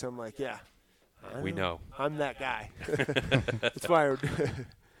stinks. I'm like, we know. I'm that guy. That's why I would.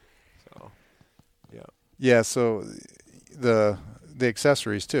 So, yeah. Yeah, so the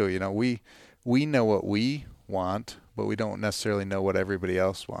accessories too, you know, we know what we want, but we don't necessarily know what everybody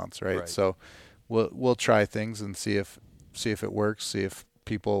else wants, right? So we'll try things and see if it works, see if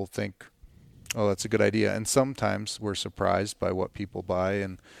people think, oh, that's a good idea. And sometimes we're surprised by what people buy,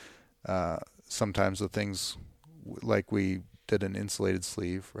 and sometimes the things, like we did an insulated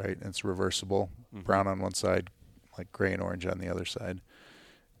sleeve, right? It's reversible, brown on one side, like gray and orange on the other side.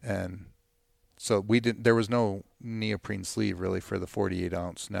 And so there was no neoprene sleeve really for the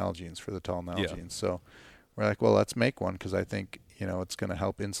 48-ounce Nalgene's, for the tall Nalgene's. Yeah. So we're like, well, let's make one, because I think, you know, it's going to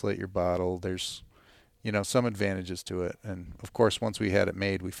help insulate your bottle. There's, you know, some advantages to it. And, of course, once we had it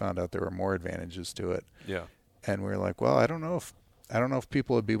made, we found out there were more advantages to it. Yeah. And we were like, well, I don't know if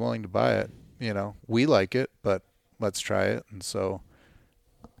people would be willing to buy it. You know, we like it, but let's try it. And so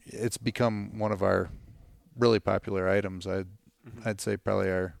it's become one of our really popular items. I'd say probably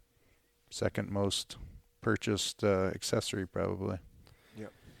our second most purchased accessory, probably.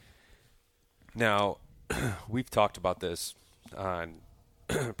 Yep. Now, we've talked about this on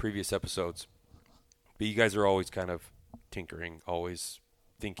previous episodes, but you guys are always kind of tinkering, always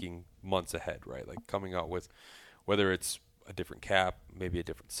thinking months ahead, right? Like coming out with, whether it's a different cap, maybe a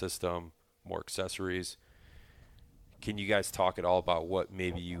different system, more accessories. Can you guys talk at all about what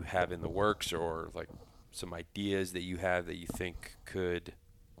maybe you have in the works, or like some ideas that you have that you think could,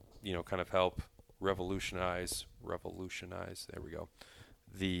 you know, kind of help revolutionize, there we go,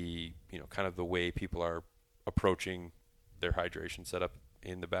 the, kind of the way people are approaching their hydration setup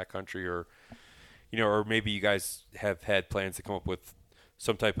in the backcountry, or, or maybe you guys have had plans to come up with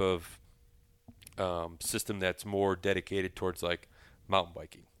some type of system that's more dedicated towards like mountain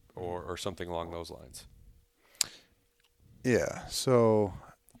biking or something along those lines. Yeah, so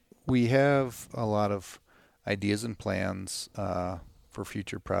we have a lot of ideas and plans for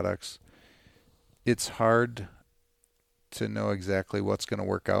future products. It's hard to know exactly what's going to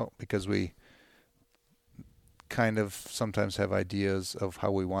work out because we kind of sometimes have ideas of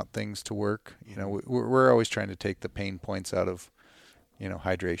how we want things to work. We're always trying to take the pain points out of,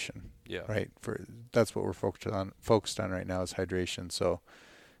 hydration. Yeah. Right. That's what we're focused on right now is hydration. So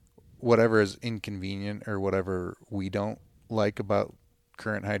whatever is inconvenient or whatever we don't like about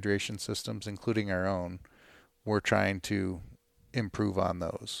current hydration systems, including our own, we're trying to improve on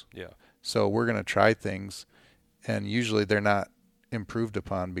those. Yeah. So we're going to try things, and usually they're not improved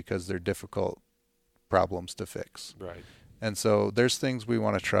upon because they're difficult problems to fix. Right. And so there's things we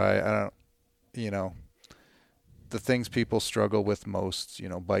want to try. The things people struggle with most,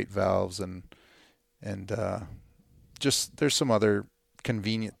 bite valves and just there's some other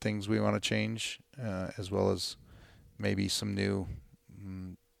convenient things we want to change, as well as maybe some new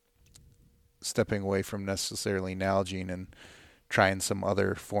stepping away from necessarily Nalgene and trying some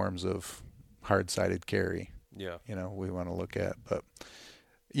other forms of hard-sided carry. Yeah. We want to look at. But,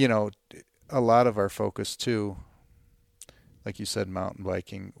 a lot of our focus too, like you said, mountain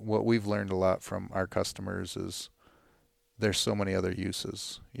biking, what we've learned a lot from our customers is there's so many other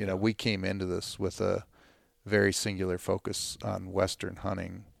uses. We came into this with a very singular focus on Western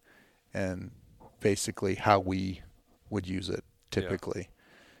hunting and basically how we would use it typically.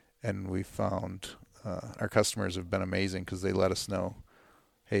 Yeah. And we found our customers have been amazing because they let us know,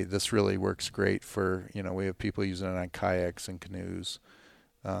 hey, this really works great for, we have people using it on kayaks and canoes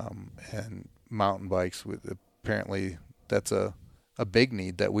and mountain bikes. Apparently that's a big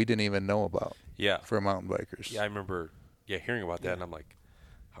need that we didn't even know about. Yeah. For mountain bikers. Yeah, I remember hearing about that, and I'm like,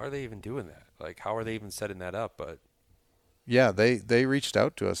 how are they even doing that? Like, how are they even setting that up? But yeah, they reached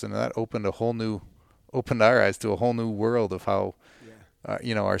out to us, and that opened our eyes to a whole new world of how,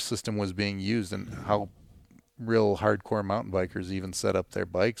 our system was being used and how real hardcore mountain bikers even set up their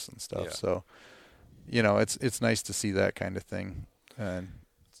bikes and stuff. Yeah. So, it's nice to see that kind of thing. And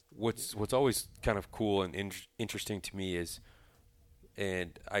what's always kind of cool and interesting to me is,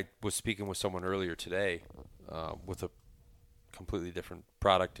 and I was speaking with someone earlier today with a completely different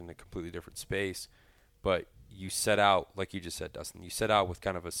product in a completely different space, but you set out, like you just said, Dustin, you set out with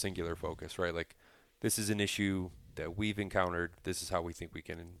kind of a singular focus, right? Like, this is an issue that we've encountered. This is how we think we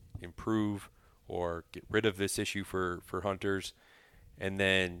can improve or get rid of this issue for hunters. And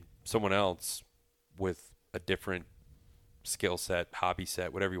then someone else with a different skill set, hobby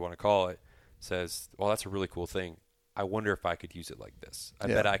set, whatever you want to call it, says, well, that's a really cool thing. I wonder if I could use it like this. I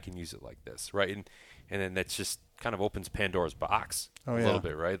bet I can use it like this, right? And then that's just kind of opens Pandora's box a little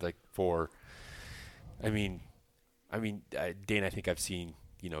bit, right? Like Dane, I think I've seen,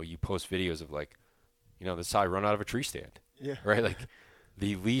 you post videos of like, this is how I run out of a tree stand. Yeah. Right? Like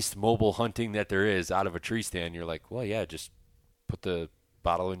the least mobile hunting that there is out of a tree stand, you're like, well, yeah, just put the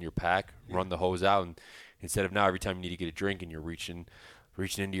bottle in your pack, run the hose out, and instead of now every time you need to get a drink and you're reaching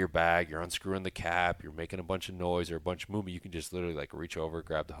into your bag, you're unscrewing the cap, you're making a bunch of noise or a bunch of movement, you can just literally like reach over,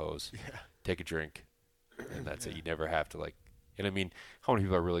 grab the hose, take a drink, and that's it. You never have to how many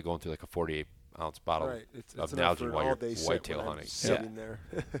people are really going through like a 48-ounce bottle of Nalgene while you're whitetail hunting? Sitting there.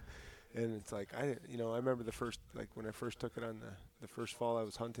 And it's like, I remember the first, like when I first took it on the first fall I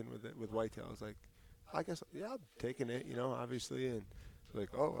was hunting with it, with whitetail, I was like, I guess, I'm taking it, obviously. And like,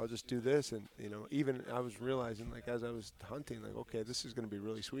 oh, I'll just do this. And, even I was realizing, like, as I was hunting, like, okay, this is going to be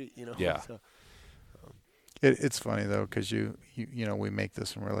really sweet, Yeah. So, it's funny, though, because we make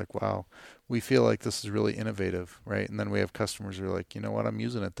this and we're like, wow, we feel like this is really innovative, right? And then we have customers who are like, you know what, I'm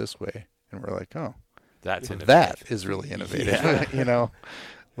using it this way. And we're like, oh, that's innovative. That is really innovative,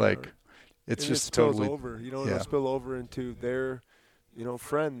 like. It's just spills totally over, it'll spill over into their,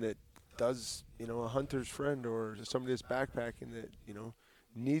 friend that does, a hunter's friend or somebody that's backpacking that,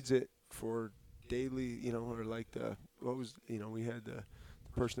 needs it for daily, or like we had the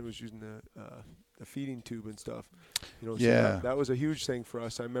person that was using the feeding tube and stuff, so that was a huge thing for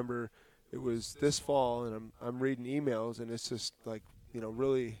us. I remember it was this fall and I'm reading emails and it's just like,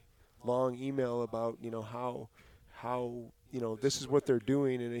 really long email about, how this is what they're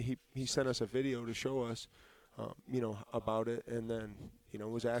doing, and he sent us a video to show us, about it, and then,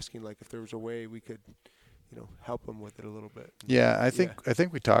 was asking like if there was a way we could, help them with it a little bit. Yeah, I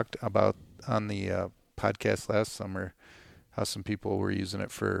think we talked about on the podcast last summer how some people were using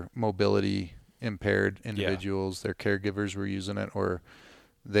it for mobility impaired individuals. Their caregivers were using it, or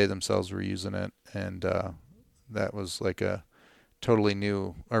they themselves were using it. And that was like a totally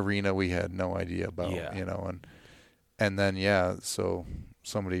new arena we had no idea about, you know. And then, so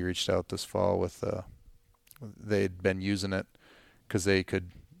somebody reached out this fall with they'd been using it because they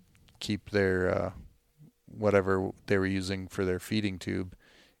could keep their whatever they were using for their feeding tube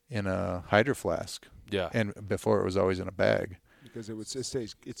in a hydro flask. Yeah. And before it was always in a bag. Because it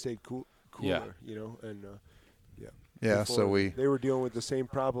stayed cooler, you know, and Yeah, so they were dealing with the same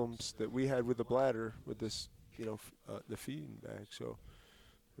problems that we had with the bladder with this, you know, the feeding bag. So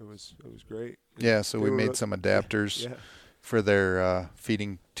it was great. Yeah, so we made some adapters for their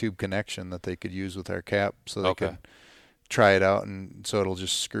feeding tube connection that they could use with our cap, so they could try it out, and so it'll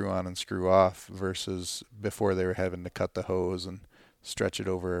just screw on and screw off, versus before they were having to cut the hose and stretch it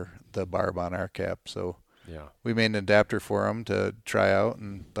over the barb on our cap. So we made an adapter for them to try out,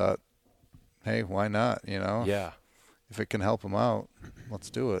 and thought, hey, why not? You know, if it can help them out, let's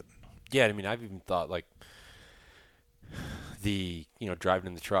do it. Yeah, I mean, I've even thought like driving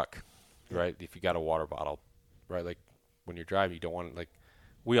in the truck, right? If you got a water bottle, right? Like when you're driving, you don't want to, like,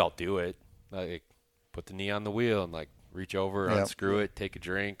 we all do it, like put the knee on the wheel and like reach over, unscrew it, take a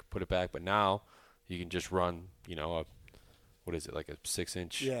drink, put it back. But now you can just run, you know, what is it, like a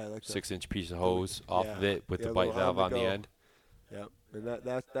 6-inch piece of hose off of it with the bite valve on the end. Yeah, and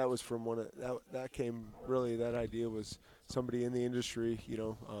that was from that came, really, that idea was somebody in the industry, you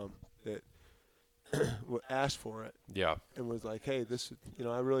know, that asked for it. Yeah. And was like, hey, this, you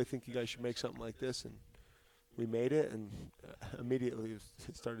know, I really think you guys should make something like this. And we made it, and immediately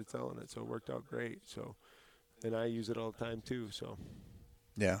started selling it. So it worked out great. So, and I use it all the time too. So.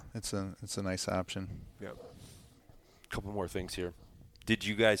 Yeah, it's a nice option. Yep. A couple more things here. Did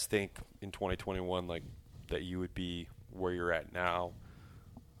you guys think in 2021 like that you would be where you're at now,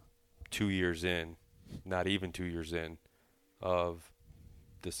 2 years in, not even 2 years in, of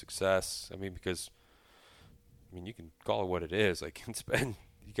the success? I mean, because you can call it what it is. Like, it's been,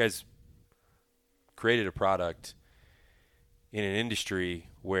 you guys created a product in an industry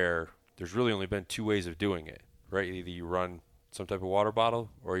where there's really only been two ways of doing it, right? Either you run some type of water bottle,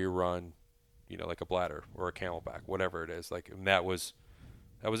 or you run, you know, like a bladder or a Camelback, whatever it is. Like, and that was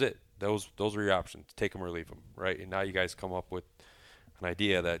it. Those were your options. Take them or leave them, right? And now you guys come up with an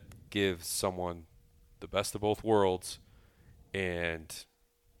idea that gives someone the best of both worlds and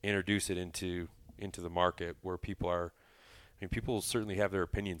introduce it into the market where people are. I mean, people certainly have their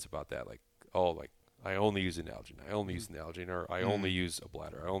opinions about that. Like, oh, like, I only use an Nalgene. I only use an Nalgene, or I only use a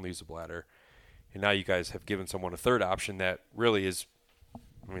bladder. I only use a bladder. And now you guys have given someone a third option that really is,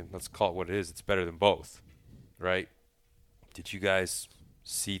 I mean, let's call it what it is. It's better than both, right? Did you guys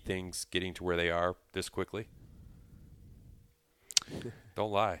see things getting to where they are this quickly?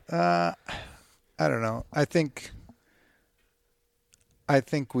 Don't lie. I don't know. I think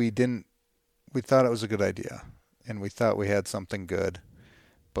we didn't. We thought it was a good idea, and we thought we had something good,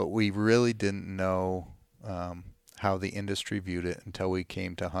 but we really didn't know how the industry viewed it until we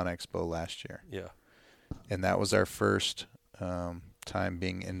came to Hunt Expo last year. Yeah. And that was our first time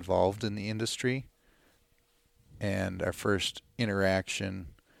being involved in the industry, and our first interaction,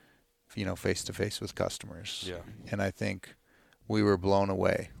 you know, face to face with customers. Yeah. And I think we were blown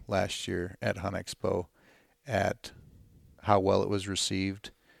away last year at Hunt Expo at how well it was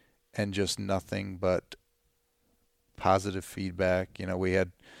received, and just nothing but positive feedback. You know, we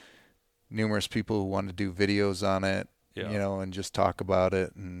had numerous people who wanted to do videos on it, you know, and just talk about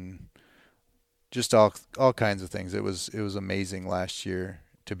it, and just all kinds of things. It was amazing last year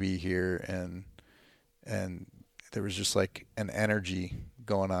to be here, and there was just like an energy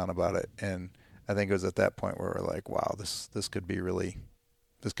going on about it. And I think it was at that point where we're like, wow, this could be really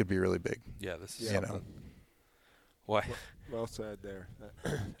big. Yeah, this is something. Know. Why? Well said there.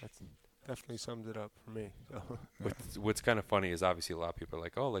 That's definitely sums it up for me. So. What's kind of funny is obviously a lot of people are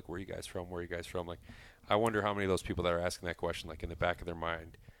like, oh, like, where are you guys from? Where are you guys from? Like, I wonder how many of those people that are asking that question, like, in the back of their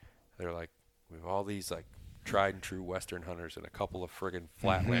mind, they're like, we have all these like tried and true Western hunters and a couple of friggin'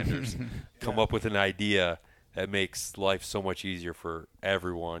 flatlanders come up with an idea that makes life so much easier for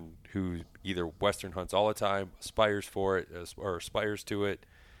everyone who either Western hunts all the time, aspires for it, or aspires to it,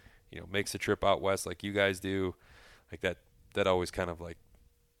 you know, makes a trip out west like you guys do. Like that always kind of like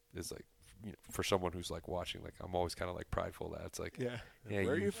is like, you know, for someone who's like watching, like, I'm always kind of like prideful that it's like, where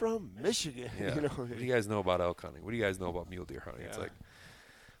are you from? Michigan. Yeah. You know? What do you guys know about elk hunting? What do you guys know about mule deer hunting? It's like,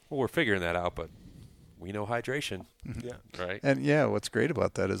 well, we're figuring that out, but we know hydration. Yeah. Right. And what's great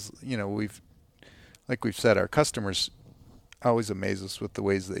about that is, you know, we've said, our customers always amaze us with the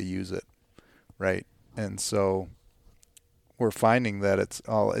ways they use it. Right. And so we're finding that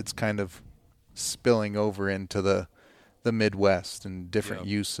it's kind of spilling over into the Midwest and different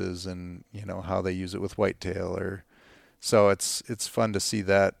uses, and how they use it with whitetail, or so it's fun to see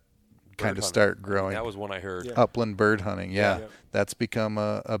that kind of start growing. That was one I heard. Yeah. Upland bird hunting, Yeah. that's become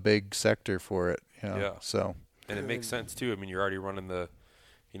a big sector for it. So And it makes sense too. I mean, you're already running the,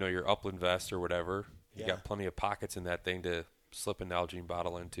 your upland vest or whatever. You Yeah. got plenty of pockets in that thing to slip an Nalgene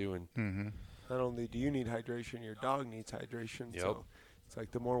bottle into, and Not only do you need hydration, your dog needs hydration. Yep. So it's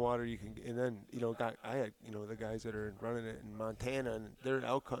like the more water you can, and then I had the guys that are running it in Montana, and they're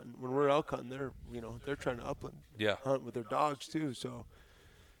elk hunting. When we're elk hunting, they're trying to upland hunt with their dogs too. So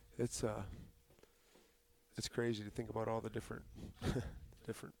it's crazy to think about all the different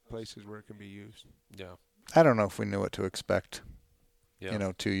different places where it can be used. yeah. I don't know if we knew what to expect.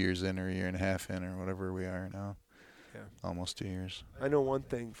 Yeah. 2 years in or a year and a half in or whatever we are now. Yeah. Almost 2 years. I know one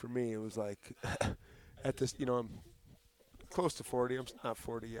thing for me, it was like at this, I'm close to 40. I'm not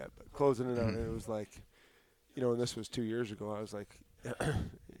 40 yet, but closing it out. And it was like, and this was 2 years ago. I was like,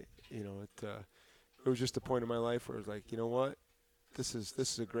 it was just a point in my life where I was like, you know what? This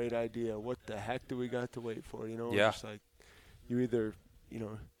is a great idea. What the heck do we got to wait for? Yeah. It's like you either,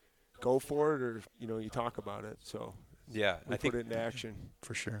 go for it or, you talk about it. So Yeah. we I think, put it into action.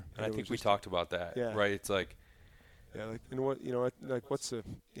 For sure. and I it think was we just- talked about that, Yeah. right? It's like, Yeah, like what's the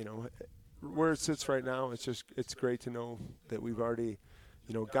where it sits right now? It's great to know that we've already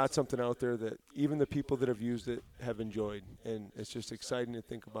got something out there that even the people that have used it have enjoyed, and it's just exciting to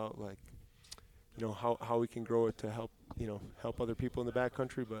think about how we can grow it to help other people in the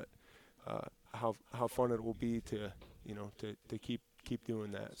backcountry, but how fun it will be to keep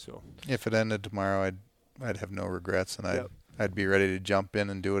doing that. So If it ended tomorrow, I'd have no regrets, and Yep. I'd be ready to jump in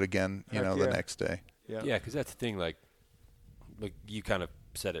and do it again, Heck the yeah. next day. yeah, because that's the thing. Like you kind of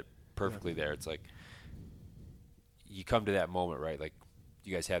said it perfectly there. It's like you come to that moment, right? Like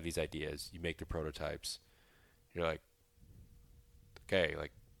you guys have these ideas, you make the prototypes. You're like, okay,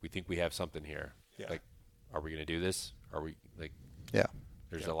 like we think we have something here. Yeah. Like, are we gonna do this? Are we like? Yeah.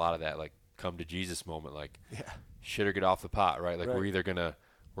 There's a lot of that like come to Jesus moment. Like, yeah, shit or get off the pot, right? Like Right. we're either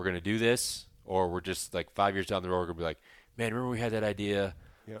we're gonna do this, or we're just like 5 years down the road, we're gonna be like, man, remember we had that idea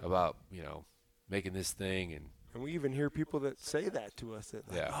Yeah. about making this thing, and we even hear people that say that to us. That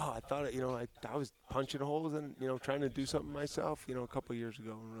Yeah. oh, I thought I was punching holes and trying to do something myself, a couple of years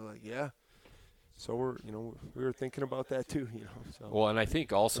ago, and we're like, yeah. So we were thinking about that too, So. well, and I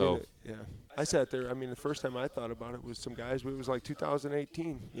think also. I sat there. I mean, the first time I thought about it was some guys. It was like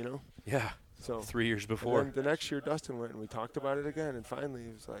 2018, Yeah, So 3 years and before. then the next year, Dustin went and we talked about it again. And finally,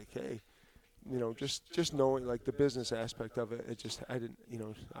 it was like, hey, just knowing like the business aspect of it. I didn't,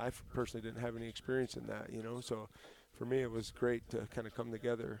 I personally didn't have any experience in that, So for me, it was great to kind of come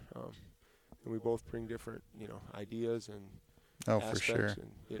together. And we both bring different, ideas and Oh, for aspects, sure.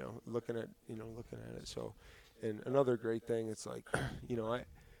 and looking at it. So, and another great thing, it's like,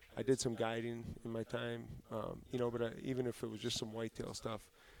 I did some guiding in my time, but even if it was just some whitetail stuff,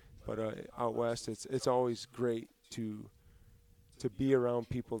 but out west, it's always great to be around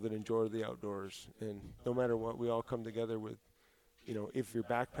people that enjoy the outdoors, and no matter what, we all come together with, if you're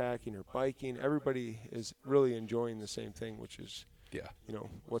backpacking or biking, everybody is really enjoying the same thing, which is, Yeah.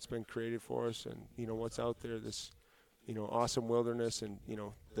 what's been created for us, and what's out there, this awesome wilderness, and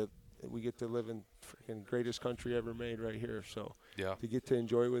that we get to live in freaking greatest country ever made right here. So Yeah. to get to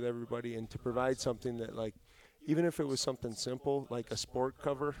enjoy with everybody and to provide something that, like, even if it was something simple like a sport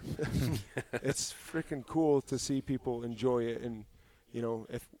cover, it's freaking cool to see people enjoy it, and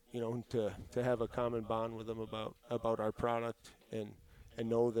if to have a common bond with them about our product, and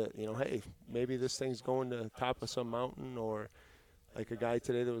know that hey, maybe this thing's going to top of some mountain, or like a guy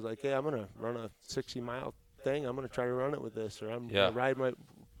today that was like, hey, I'm gonna run a 60-mile thing, I'm gonna try to run it with this, or I'm gonna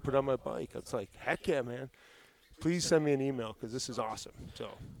put on my bike. It's like, heck yeah, man, please send me an email, because this is awesome. So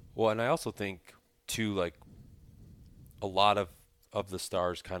Well, and I also think too, like a lot of the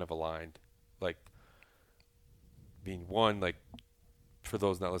stars kind of aligned. Like being one, like for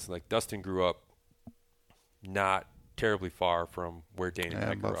those not listening, like Dustin grew up not terribly far from where Dane and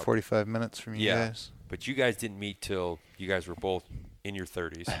I grew About up. 45 minutes from you Yeah. guys. But you guys didn't meet till you guys were both in your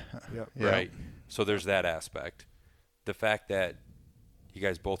 30s, yeah, Yeah. right? So there's that aspect. The fact that you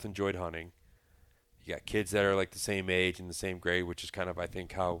guys both enjoyed hunting. You got kids that are like the same age and the same grade, which is kind of, I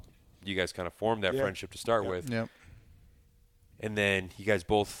think, how you guys kind of formed that Yeah. friendship to start Yep. with. Yep. And then you guys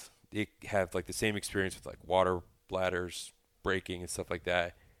both have like the same experience with like water bladders, braking and stuff like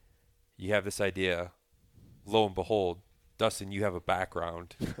that. You have this idea. Lo and behold, Dustin, you have a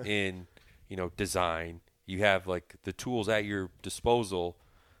background in, design. You have like the tools at your disposal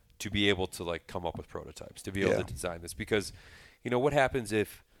to be able to like come up with prototypes, to be able to design this. Because, you know, what happens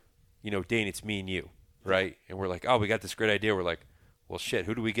if, you know, Dane, it's me and you, right? And we're like, oh, we got this great idea. We're like, well, shit,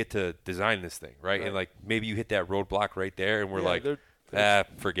 who do we get to design this thing, right? And like maybe you hit that roadblock right there, and we're like,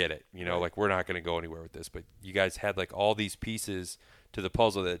 forget it. You know, like we're not going to go anywhere with this. But you guys had like all these pieces to the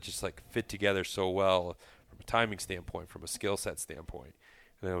puzzle that just like fit together so well from a timing standpoint, from a skill set standpoint.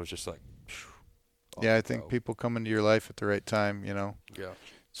 And then it was just like, yeah, I think people come into your life at the right time, you know. Yeah.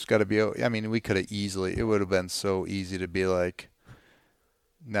 It's got to be, I mean, we could have easily, it would have been so easy to be like,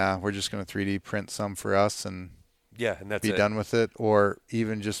 nah, we're just going to 3D print some for us and and that's be done with it. Or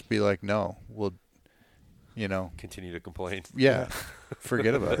even just be like, no, we'll, you know. Continue to complain. Yeah.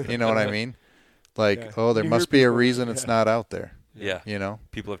 Forget about it. You know what I mean? Like, oh, there must be a reason it's not out there. Yeah. You know?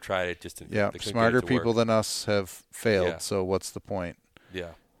 People have tried it just smarter people than us have failed. Yeah. So what's the point?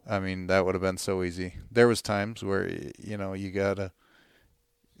 Yeah. I mean, that would have been so easy. There was times where, you know,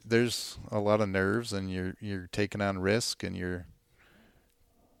 there's a lot of nerves and you're taking on risk and you're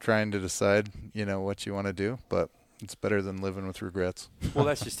trying to decide, you know, what you want to do, but it's better than living with regrets. Well,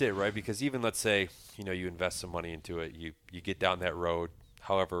 that's just it, right? Because even let's say, you know, you invest some money into it, you get down that road,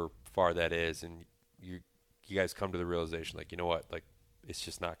 however far that is, and you guys come to the realization, like, you know what, like, it's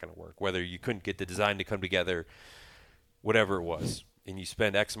just not going to work. Whether you couldn't get the design to come together, whatever it was, and you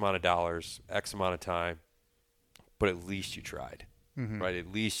spend X amount of dollars, X amount of time, but at least you tried, right?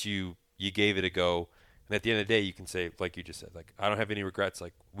 At least you gave it a go. And at the end of the day, you can say, like you just said, like, I don't have any regrets.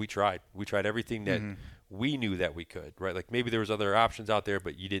 Like, we tried everything that we knew that we could, right? Like, maybe there was other options out there,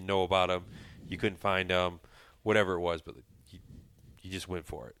 but you didn't know about them. You couldn't find them, whatever it was, but you just went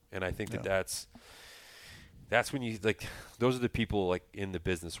for it. And I think that's when you, like, those are the people, like, in the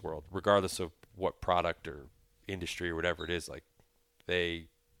business world, regardless of what product or industry or whatever it is, like, they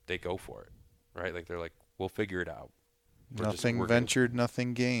go for it, right? Like, they're like, we'll figure it out. Nothing ventured,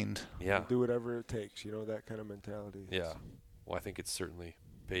 nothing gained. Yeah. Do whatever it takes, you know, that kind of mentality. Yeah. Well, I think it's certainly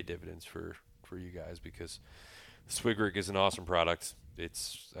paid dividends for you guys, because the Swig Rig is an awesome product.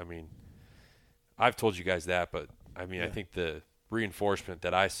 I mean, I've told you guys that, but I mean, I think the reinforcement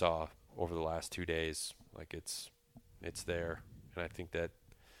that I saw over the last 2 days, like it's there. And I think that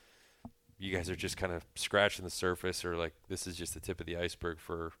you guys are just kind of scratching the surface, or like this is just the tip of the iceberg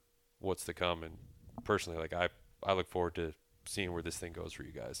for what's to come. And personally, like I look forward to seeing where this thing goes for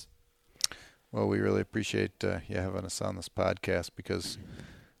you guys. Well, we really appreciate you having us on this podcast, because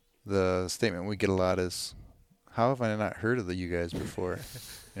the statement we get a lot is, how have I not heard of you guys before?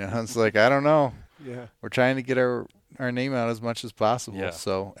 You know, it's like, I don't know. Yeah. We're trying to get our name out as much as possible. Yeah.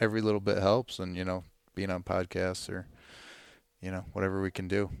 So every little bit helps, and, you know, being on podcasts or, you know, whatever we can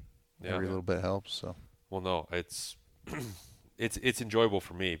do, every little bit helps. So. Well, no, it's enjoyable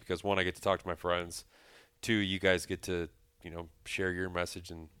for me, because one, I get to talk to my friends. Two, you guys get to, you know, share your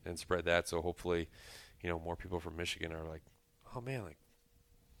message and spread that. So hopefully, you know, more people from Michigan are like, oh man, like,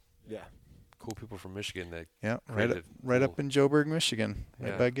 yeah, cool people from Michigan that right up in Joburg, Michigan,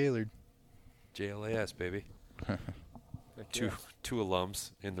 right by Gaylord. JLAS, baby. Two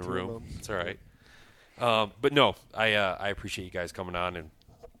alums in the room. It's all right. But no, I appreciate you guys coming on and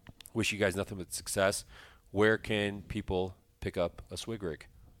wish you guys nothing but success. Where can people pick up a Swig Rig?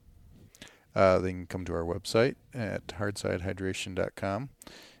 They can come to our website at hardsidehydration.com,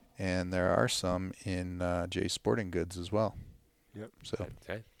 and there are some in Jay Sporting Goods as well. Yep. So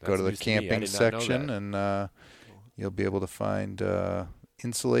okay. Go to the camping section, and you'll be able to find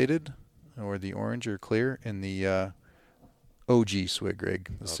insulated, or the orange or clear, in the OG Swig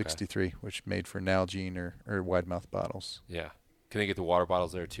Rig, the 63, which made for Nalgene or wide mouth bottles. Yeah. Can they get the water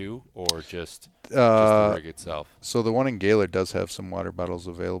bottles there too, or just the rig itself? So the one in Gaylord does have some water bottles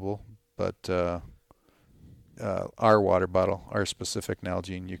available, but our water bottle, our specific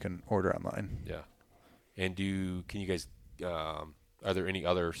Nalgene, you can order online. Yeah. And can you guys, are there any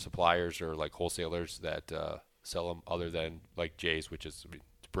other suppliers or like wholesalers that sell them other than like Jay's, which is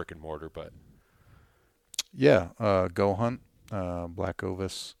brick and mortar, but? Yeah. Go Hunt, Black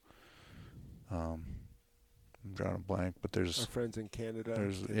Ovis, I'm drawing a blank, but there's our friends in Canada.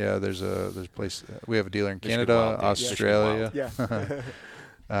 There's a place. We have a dealer in Michigan Canada, Wild, Australia.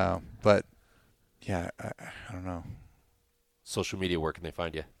 Yeah. But yeah, I don't know. Social media, where can they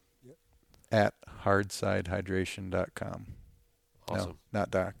find you? At hardsidehydration.com. Awesome. No,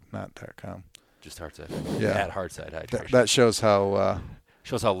 not .com. Just Hardside. Yeah. At Hardside Hydration. That shows how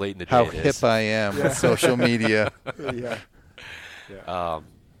late in the day how it hip is. I am with social media. Yeah. All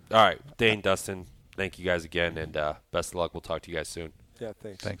right, Dane, Dustin, thank you guys again, and best of luck. We'll talk to you guys soon. Yeah,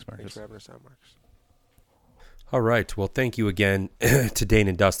 thanks. Thanks, Marcus. Thanks for having us on, Marcus. All right. Well, thank you again to Dane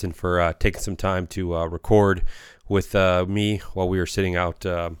and Dustin for taking some time to record with me while we were sitting out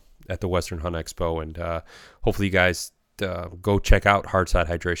at the Western Hunt Expo. And hopefully you guys go check out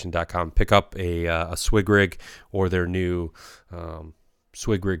hardsidehydration.com. Pick up a swig rig or their new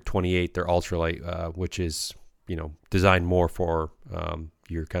swig rig 28, their ultralight, which is designed more for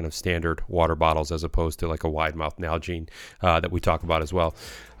your kind of standard water bottles as opposed to like a wide mouth Nalgene that we talk about as well.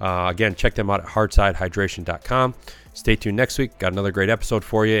 Again, check them out at hardsidehydration.com. Stay tuned next week. Got another great episode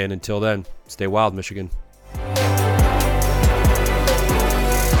for you. And until then, stay wild, Michigan.